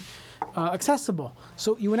not be accessible.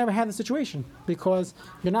 So you would never have the situation because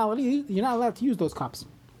you're not allowed to use those cups.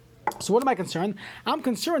 So what am I concerned? I'm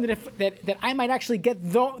concerned that I might actually get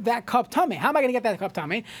that cup tameh. How am I going to get that cup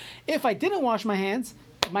tameh? If I didn't wash my hands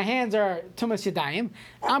are tumas yadayim,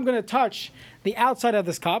 I'm going to touch the outside of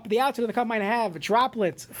this cup. The outside of the cup might have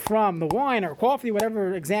droplets from the wine or coffee,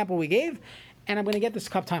 whatever example we gave, and I'm going to get this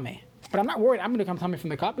cup tameh. But I'm not worried I'm going to become tummy from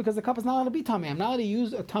the cup because the cup is not allowed to be tummy. I'm not allowed to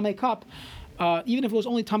use a tummy cup, even if it was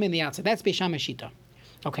only tummy on the outside. That's Beis Shammai shita.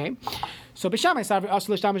 Okay, so Beis Shammai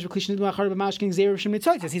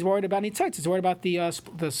he's worried about nitzites. He's worried about the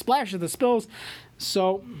splash of the spills.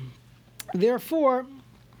 So therefore,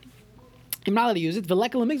 I'm not allowed to use it.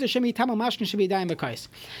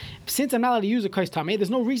 Since I'm not allowed to use a kais tamei, there's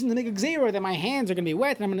no reason to make a gzeira that my hands are going to be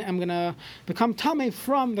wet and I'm going to become tamei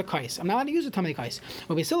from the kais. I'm not allowed to use a tamei kais.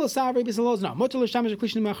 No. You're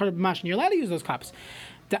allowed to use those cups.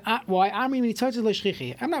 Why? I'm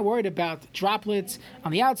not worried about droplets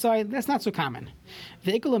on the outside. That's not so common.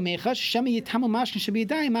 But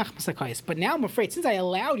now I'm afraid, since I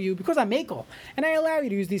allowed you, because I'm makel, and I allow you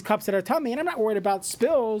to use these cups that are tummy, and I'm not worried about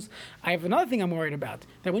spills, I have another thing I'm worried about.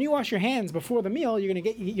 That when you wash your hands before the meal, you're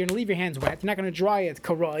gonna leave your hands wet. You're not gonna dry it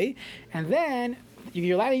karoi, and then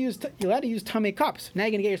you're allowed to use tummy cups. Now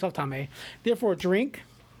you're gonna get yourself tummy. Therefore, drink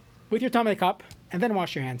with your tummy cup, and then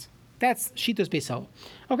wash your hands. That's Shitas Beis Hillel.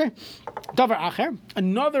 Okay. Davar Acher.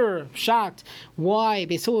 Another shot why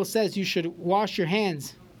Beis Hillel says you should wash your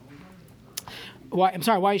hands. Why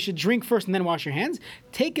you should drink first and then wash your hands.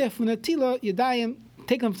 Take them from Yadayim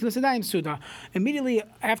Suda. Immediately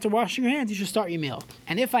after washing your hands, you should start your meal.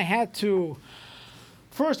 And if I had to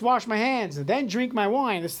first wash my hands and then drink my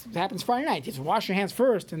wine, this happens Friday night. You just wash your hands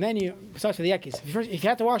first and then you start with the yekis. If you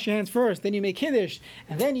have to wash your hands first, then you make kiddush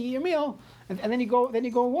and then you eat your meal. And then you go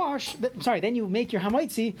wash. Then you make your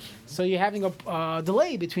hamaitzi. So you're having a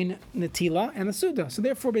delay between Natila and the Suda. So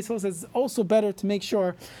therefore, Beis Hillel says it's also better to make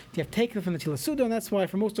sure you have taken from Natila Suda, and that's why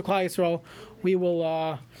for most of Klal Yisrael we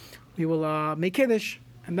will make kiddush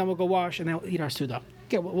and then we'll go wash and then we'll eat our Suda.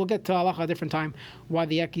 Okay, we'll get to halacha a different time why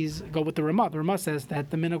the Yekis go with the Ramah. The Ramah says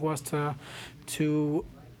that the minhag was to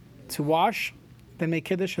wash, then make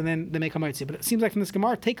kiddush, and then they make hamaitzi. But it seems like from this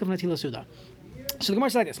Gemara, take from Natila Suda. So the Gemara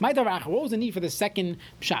says like this: "My davar acher." What was the need for the second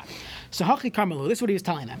shot? So hachi karmelu. This is what he was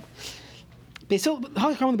telling them. This is what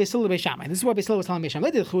Beis Hillel was telling Beis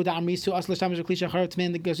Shammai.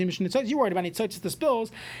 You're worried about nitzites, the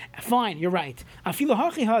spills. Fine, you're right.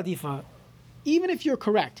 Even if you're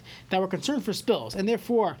correct that we're concerned for spills, and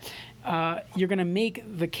therefore you're going to make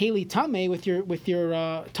the keli tamei with your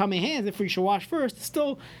tamei hands, if you should wash first,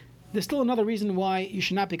 there's still another reason why you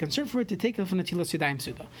should not be concerned for it to take it from Natilas Yadayim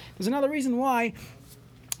Suda. There's another reason why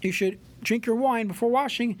you should drink your wine before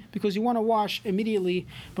washing, because you want to wash immediately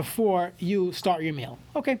before you start your meal.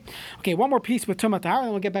 Okay, one more piece with Tumah Tahara, and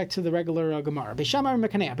then we'll get back to the regular Gemara. Beis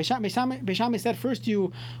Shammai said first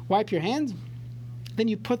you wipe your hands, then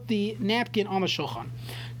you put the napkin on the shulchan.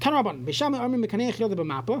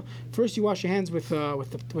 First you wash your hands with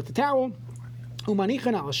the towel. And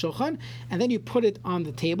then you put it on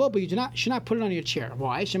the table, but you should not put it on your chair.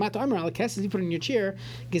 Why? You put it in your chair.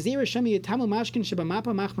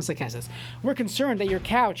 We're concerned that your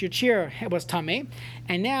couch, your chair was tamei,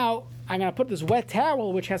 and now I'm going to put this wet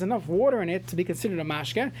towel, which has enough water in it to be considered a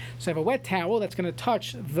mashka. So I have a wet towel that's going to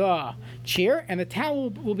touch the chair, and the towel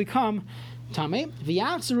will become tamei.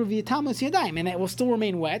 And it will still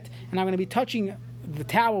remain wet, and I'm going to be touching the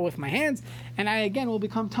towel with my hands, and I again will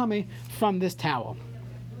become tummy from this towel.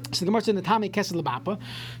 So the Gemara said the tamei kesed lebapa.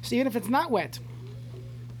 So even if it's not wet,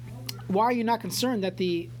 why are you not concerned that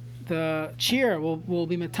the chair will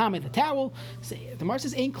be metame the towel? So the Gemara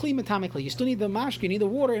says ain't clean metamically. You still need the mashkin, you need the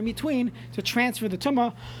water in between to transfer the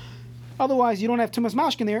tumah. Otherwise, you don't have tumas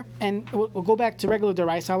mashkin there, and we'll go back to regular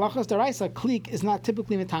deraisa. Halachas deraisa klik is not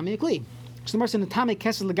typically metame a kli. So the Gemara said the tamei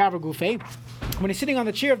kesed legaver gufei. When he's sitting on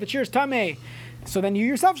the chair, if the chair is tamei, so then you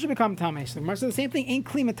yourself should become tamei. So the Gemara says the same thing. Ain't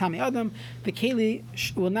kli metame adam. The keli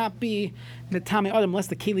will not be metame adam unless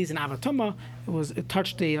the keli is an avatuma. It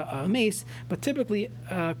touched a mace, but typically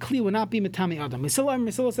kli will not be metame adam.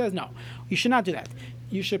 Misila says no. You should not do that.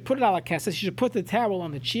 You should put it ala kesses. You should put the towel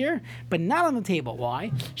on the chair, but not on the table.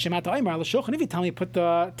 Why? Shemata Omer ala shulchan. If you tell me put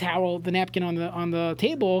the towel, the napkin on the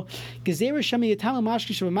table,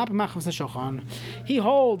 he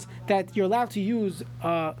holds that you're allowed to use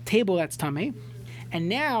a table that's tamei. And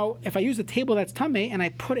now, if I use a table that's tamei and I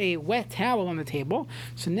put a wet towel on the table,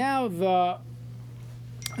 so now the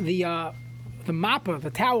mappa, the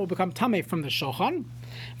towel will become tamei from the shulchan.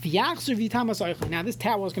 Now this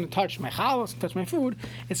towel is going to touch my chalos, touch my food.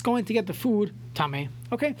 It's going to get the food tamei.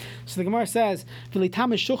 Okay, so the Gemara says, why? I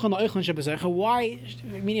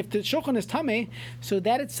mean, if the shulchan is tamei, so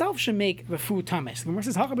that itself should make the food tamei. So the Gemara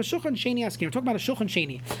says, we're talking about a shulchan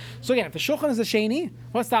sheni. So again, if the shulchan is a sheni,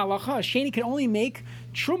 what's the halacha? A sheni can only make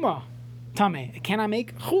truma tamei. It cannot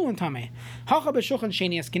make chulin tamei.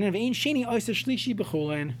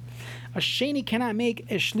 A sheni cannot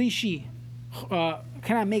make a shlishi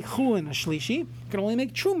cannot make chulin a shlishi. It can only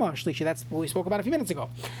make truma a shlishi. That's what we spoke about a few minutes ago.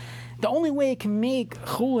 The only way it can make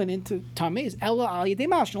chulin into tameh is ella al yedei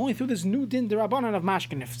mashkin, only through this new din derabanan of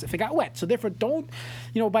mashkin if it got wet. So therefore, don't,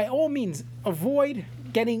 by all means, avoid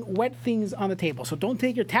getting wet things on the table. So don't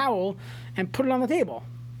take your towel and put it on the table.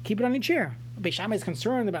 Keep it on your chair. Beis Shammai is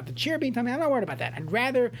concerned about the chair being tameh. I'm not worried about that. I'd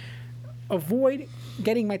rather avoid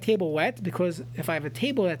getting my table wet, because if I have a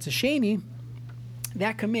table that's a sheni,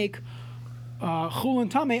 that can make chulin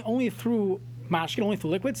tameh only through mashkin, only through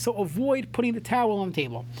liquids. So avoid putting the towel on the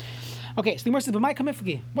table. Okay, so the Gemara says, "B'may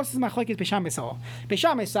kamifki." What's this machlokes Beis Shammai sal? Beis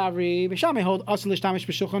Shammai savri. Beis Shammai hold asur l'shtamish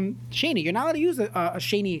b'shulchan sheni. You're not allowed to use a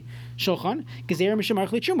sheni shulchan gezer mishemarich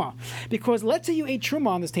li'truma, because let's say you ate truma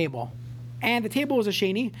on this table, and the table was a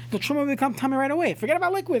sheni, the truma will become tummy right away. Forget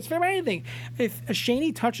about liquids. Forget about anything. If a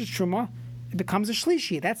sheni touches truma, it becomes a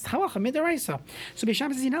shlishi. That's halacha midaraisa. So Beis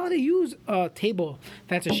Shammai says you're not allowed to use a table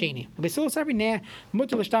that's a sheni. Why?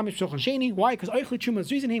 Because oichli truma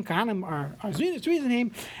zuizanim kahanim are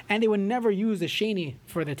zuizanim, and they would never use the sheni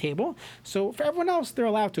for the table. So for everyone else, they're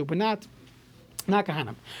allowed to, but not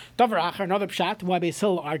kahanim. Davar acher, another pshat. Why Beis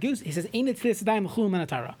Hillel argues? He says ein tefillas yadayim chulin min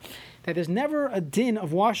hatara, that there's never a din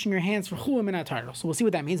of washing your hands for chulin min hatara. So we'll see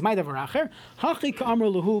what that means. My davar acher, hachi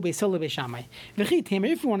ka'amru lahu Beis Hillel Beis Shammai. V'chi tamer,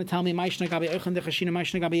 if you want to tell me, ma'ishna gabi oichan dechashinan,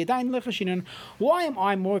 ma'ishna gabi yadayim lechashinan, why am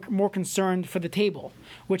I more concerned for the table,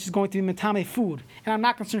 which is going to be metame food, and I'm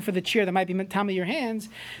not concerned for the chair that might be metame your hands?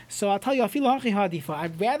 So I'll tell you, afilu hachi hadifa,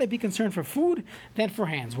 I'd rather be concerned for food than for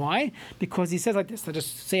hands. Why? Because he says like this. I'll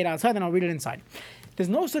just say it outside, then I'll read it inside. There's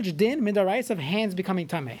no such din midaraisa of hands becoming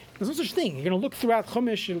tameh. There's no such thing. You're going to look throughout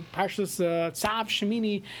Chumash, Parshas Tzav,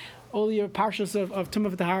 Shemini, all your Parshas of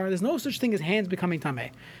Tumah V'Tahara. There's no such thing as hands becoming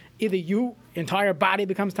tameh. Either your entire body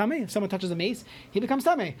becomes tameh. If someone touches a mace, he becomes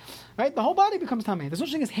tameh. Right? The whole body becomes tameh. There's no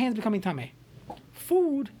such thing as hands becoming tameh.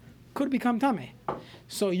 Food could become tameh.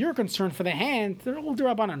 So you're concerned for the hand. They're all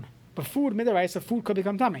derabanan. But food, midaraisa, food could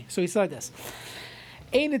become tameh. So he said like this.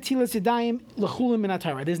 There's never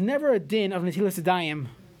a din of netilas yadayim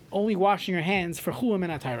only washing your hands for chulin min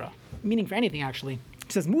hatayra, meaning for anything actually.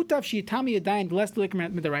 It says mutav sheyitami yadayim less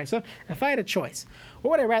midaraisa. If I had a choice,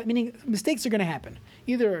 or what I rather, meaning mistakes are going to happen.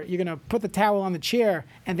 Either you're going to put the towel on the chair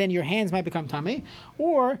and then your hands might become tameh,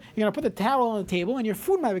 or you're going to put the towel on the table and your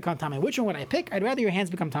food might become tameh. Which one would I pick? I'd rather your hands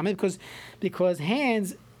become tameh because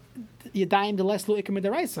hands. Yadayim the less lu ikar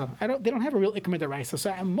midaraisa. They don't have a real ikar midaraisa. So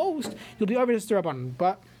at most you'll be over this derabbanan.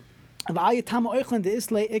 But I'd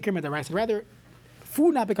rather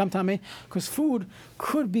food not become tameh, because food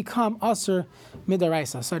could become asur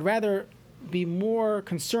midaraisa. So I'd rather be more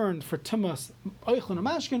concerned for tumas oichlin or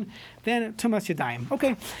mashkin than tumas yadayim.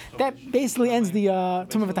 Okay, so that basically ends the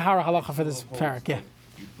Tumah V'Tahara halacha for this parak. Yeah.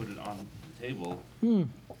 You put it on the table. No,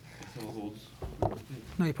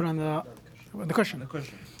 you put it on the cushion.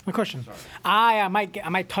 The cushion. Sorry. I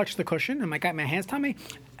might touch the cushion. I might get my hands tummy.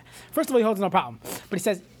 First of all, he holds no problem. But he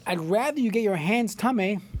says, I'd rather you get your hands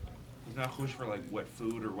tummy. It's not chush for like wet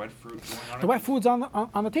food or wet fruit going on. The wet food's on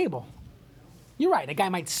the table. You're right. A guy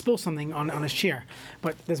might spill something on his chair.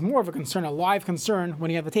 But there's more of a concern, a live concern, when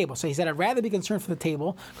you have the table. So he said, I'd rather be concerned for the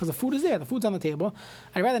table, because the food is there. The food's on the table.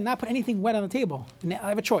 I'd rather not put anything wet on the table. I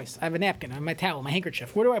have a choice. I have a napkin, I have my towel, my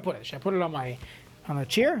handkerchief. Where do I put it? Should I put it on the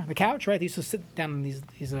chair, the couch, right? They used to sit down on these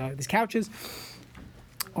couches,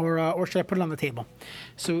 or should I put it on the table?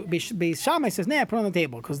 So Beis Shammai says, nah, put it on the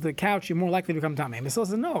table, because the couch you're more likely to become tameh. Beis Hillel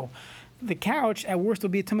says, no, the couch at worst will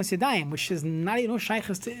be tumas yadayim, which is not even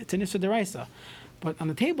shaychus to nisa deraisa. But on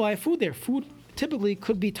the table I have food there. Food typically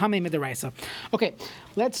could be tameh midaraisa. Okay,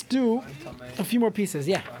 let's do a few more pieces.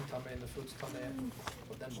 Yeah.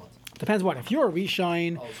 Depends what. If you're a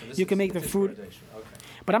rishon, you can make the food.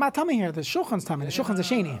 But I'm not telling here. The shulchan's tummy. The shulchan's a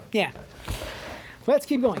sheni. Yeah. Let's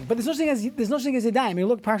keep going. But there's no such thing as yadayim. You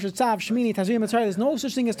look Parshas Tzav, Shemini, Tazria, Mitzrayim. There's no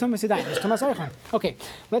such thing as tumas yadayim. There's tumas oichan. Okay.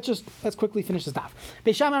 Let's quickly finish this daf.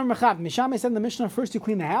 Beis Shammai Mechav. Beis Shammai said in the Mishnah, first you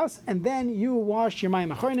clean the house and then you wash your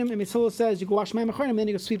mayim achronim. And Beis Hillel says you go wash mayim achronim and then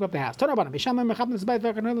you go sweep up the house. Tana Beis Shammai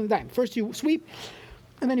Mechav. First you sweep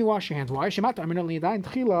and then you wash your hands. Why? Shemata Aminol Yadayim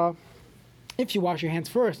Tchila. If you wash your hands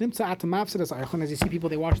first, as you see people,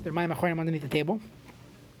 they wash their mayim achronim underneath the table.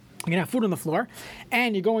 You're going to have food on the floor,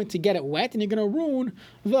 and you're going to get it wet, and you're going to ruin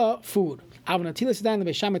the food.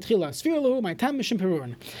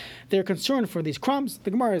 They're concerned for these crumbs.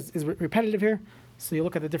 The Gemara is repetitive here, so you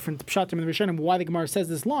look at the different pshatim in the Rishonim, why the Gemara says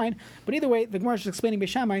this line. But either way, the Gemara is just explaining Beis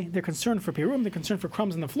Shammai, they're concerned for pirum, they're concerned for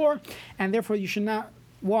crumbs on the floor, and therefore you should not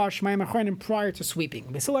wash mayim achronim prior to sweeping.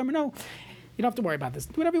 Beis Hillel, no. You don't have to worry about this.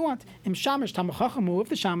 Do whatever you want. Im shamish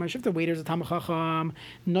tamachachamu, if the waiter's a tamachacham,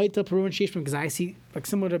 noitel peru and sheish from gazayisi, like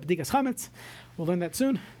similar to b'dikas chametz. We'll learn that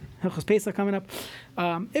soon. Hilchos Pesach coming up.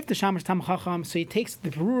 If the shamish tamachacham, so he takes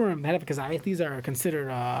the perurim that have gazayis, these are considered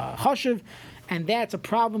chashiv, and that's a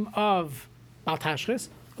problem of bal tashchis.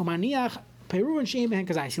 Umaniach peru and sheim behen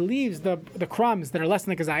gazayis. He leaves the crumbs that are less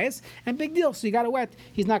than the gazayis, and big deal. So you got it wet.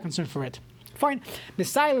 He's not concerned for it. Fine. You're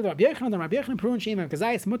allowed to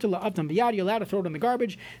throw it in the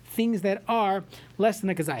garbage, things that are less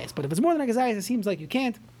than a kazayas. But if it's more than a kazayas, it seems like you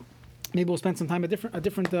can't. Maybe we'll spend some time at a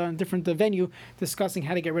different venue discussing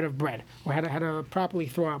how to get rid of bread or how to properly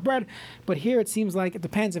throw out bread. But here it seems like it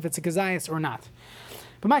depends if it's a kazayas or not.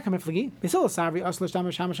 But my kamiflagi,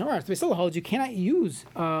 Basila holds you cannot use,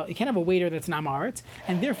 you can't have a waiter that's an amaret,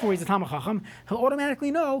 and therefore he's a tamachacham. He'll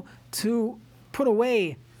automatically know to put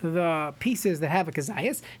away the pieces that have a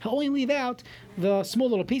kazayas. He'll only leave out the small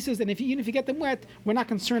little pieces, and even if you get them wet, we're not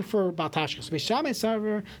concerned for baltashkas. B'shamish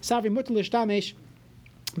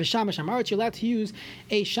amaretz, you're allowed to use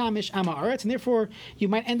a shamish amaretz, and therefore you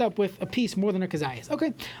might end up with a piece more than a kazayas.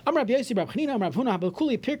 Okay, Amar Rabbi Yossi, Rabbi Chanina, Amar Rav Huna,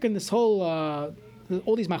 Habakuli, Pirkin, this whole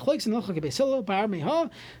all these machloks and halacha gebei silo, bar meha,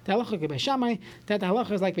 the halacha gebei shamai, that the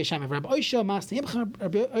halacha is like bei shamai. Rabbi Oisha, Master Yimcha,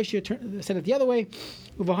 Rabbi Oisha said it the other way.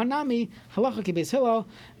 Uvahanami halacha gebei silo,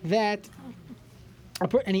 that,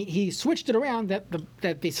 and he switched it around that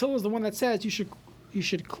Beis Hillel is the one that says you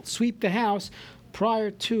should sweep the house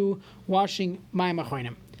prior to washing mayim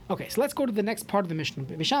achronim. Okay, so let's go to the next part of the Mishnah.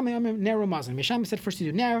 Bishamai ner mazon. Bishamai said first you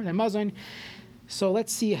do ner, then mazon. So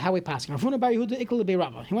let's see how we pass. He went to Rava.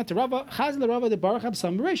 Chazil Rava the Baruch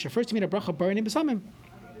Absam Bereisha. First he made a bracha burning besamim, and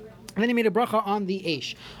then he made a bracha on the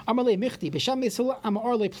eish. Amalei michti b'sham beisula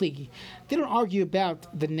amarle pligi. They don't argue about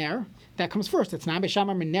the ner that comes first. It's not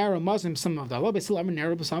b'sham ner mazim some of the lo beisula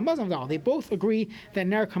ner b'sam mazim of the. They both agree that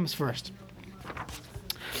ner comes first.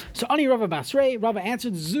 So Ani Rava Basrei, Rava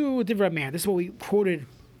answered Zu Divrei Meir. This is what we quoted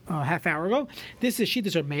half hour ago. This is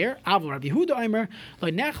Shittas Reb Meir. Avol Rabbi Yehuda Omer lo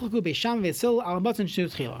nechlku beisham v'sil al matzon shnu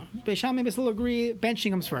tchila. Beisham and v'sil agree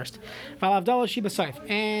benching comes first. Val avdala shi b'saif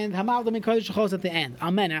and hamal dem kodesh shachos at the end.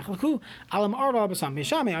 Amen nechlku alam arva b'sam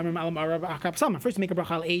beisham amim alam arva b'achar b'sam. First make a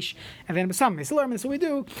bracha al eish and then b'sam. V'sil armin. So we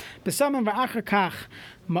do b'sam v'achar kach.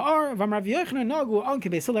 Ma'ar v'Rav Yochanan nagu anke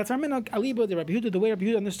beisil. That's our minhag aliba the Rabbi Yehuda, the way Rabbi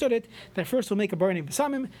Yehuda understood it. That first we'll make a burning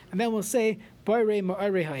b'samim, and then we'll say boirei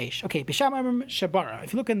ma'arei ha'esh. Okay, b'sham amim shabara.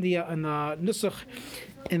 If you look in the nusach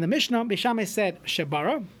in the Mishnah, Beishamai said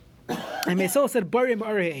shabara, and Beisil said boirei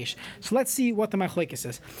ma'arei ha'esh. So let's see what the machlekes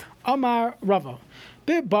is. Amar Rava,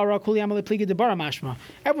 bara kuli amalei pligi de bara mashma.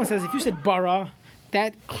 Everyone says if you said bara,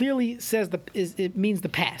 that clearly says it means the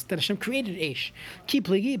past that Hashem created eish. Ki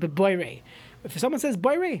pligi but boirei. If someone says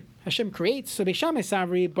Bayrei, Hashem creates, so Beishamai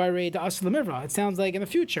Savri, Bayrei, the Asl Mirva, it sounds like in the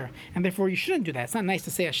future, and therefore you shouldn't do that. It's not nice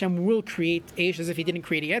to say Hashem will create Eish as if he didn't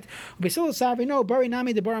create it yet. Beisil Savri, no, Bayrei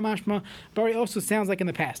Nami, the Bara Mashma, Bayrei also sounds like in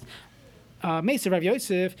the past. Mesa Rav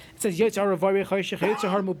Yosef, it says Yotzar Vari Choshech, Yotzar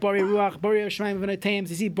Harmu Bari Ruach, Bari Shemaim V'Natayim.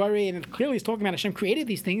 So you see Bari, and clearly he's talking about Hashem created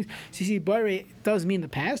these things. So you see Bari does mean the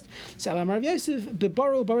past. So Rav Yosef,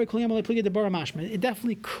 Bebaru Bari Kuliyam Pligi the Bara Mashma. It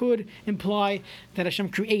definitely could imply that Hashem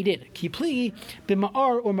created. Ki Pligi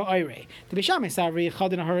B'Ma'ar or Ma'ire. The Beishamai Savri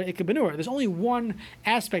Chadin Ahara Ikabenur. There's only one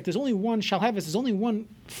aspect. There's only one Shalhevis. There's only one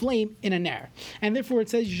flame in a ner, and therefore it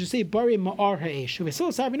says you should say Bari Ma'ar Ha'esh. Beisil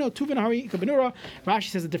Savri no Tuvan Ahari Ikabenura. Rashi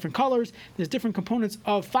says the different colors. There's different components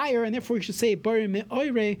of fire, and therefore you should say Bari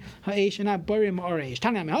Me'oire Ha'esh and not Bari Ma'ar Ha'esh.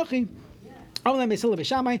 Tanya Me'achi. There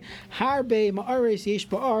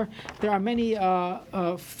are many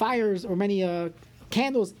fires or many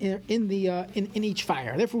candles in each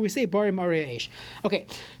fire. Therefore, we say Bari Ma'ar Ha'esh. Okay,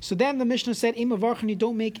 so then the Mishnah said, "Im avarchen, you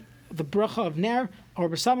don't make the bracha of ner or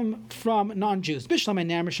besamim from non-Jews. Bishlam and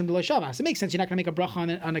ner mishum d'loi Shabbos. It makes sense. You're not going to make a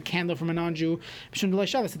bracha on a candle from a non-Jew. Mishum d'loi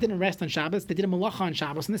Shabbos. It didn't rest on Shabbos. They did a malacha on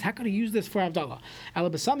Shabbos. And this, how could he use this for Havdalah? Ala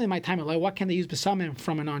besamim, my time, what can they use besamim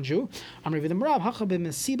from a non-Jew? I'm reading the Rav. Hacha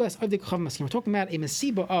b'mesibas avdik chav maskim. We're talking about a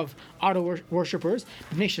mesiba of idol worshippers.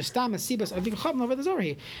 B'nei shestam mesibas avdik chav over the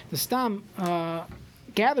Zohar. The stam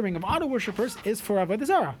gathering of idol worshippers is for Avodah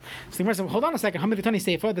Zarah. So the Gemara said, hold on a second. The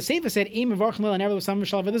Sefer said, it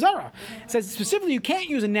says specifically you can't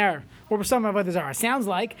use a ner or some Avodah Zarah. Sounds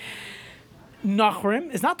like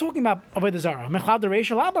Nachrim is not talking about Avodah Zarah. Mechad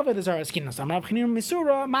Reish Lab Avodah Zarah Skinas. Rav Chanina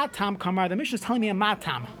Misura Matam Kamar. The Mishnah is telling me a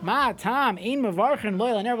Matam. Matam Ein Mevarchen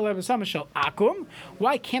Loyal Ner V'Lev B'Sam Shel Akum.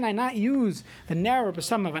 Why can I not use the ner or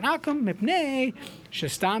B'Sam of an Akum? Mipnei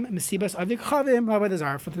Shestam Mesibas Avdik Chavim Avodah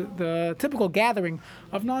Zarah. For the typical gathering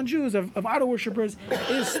of non-Jews of idol worshippers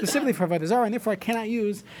is specifically for Avodah Zarah, and therefore I cannot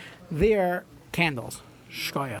use their candles. Shkoyach.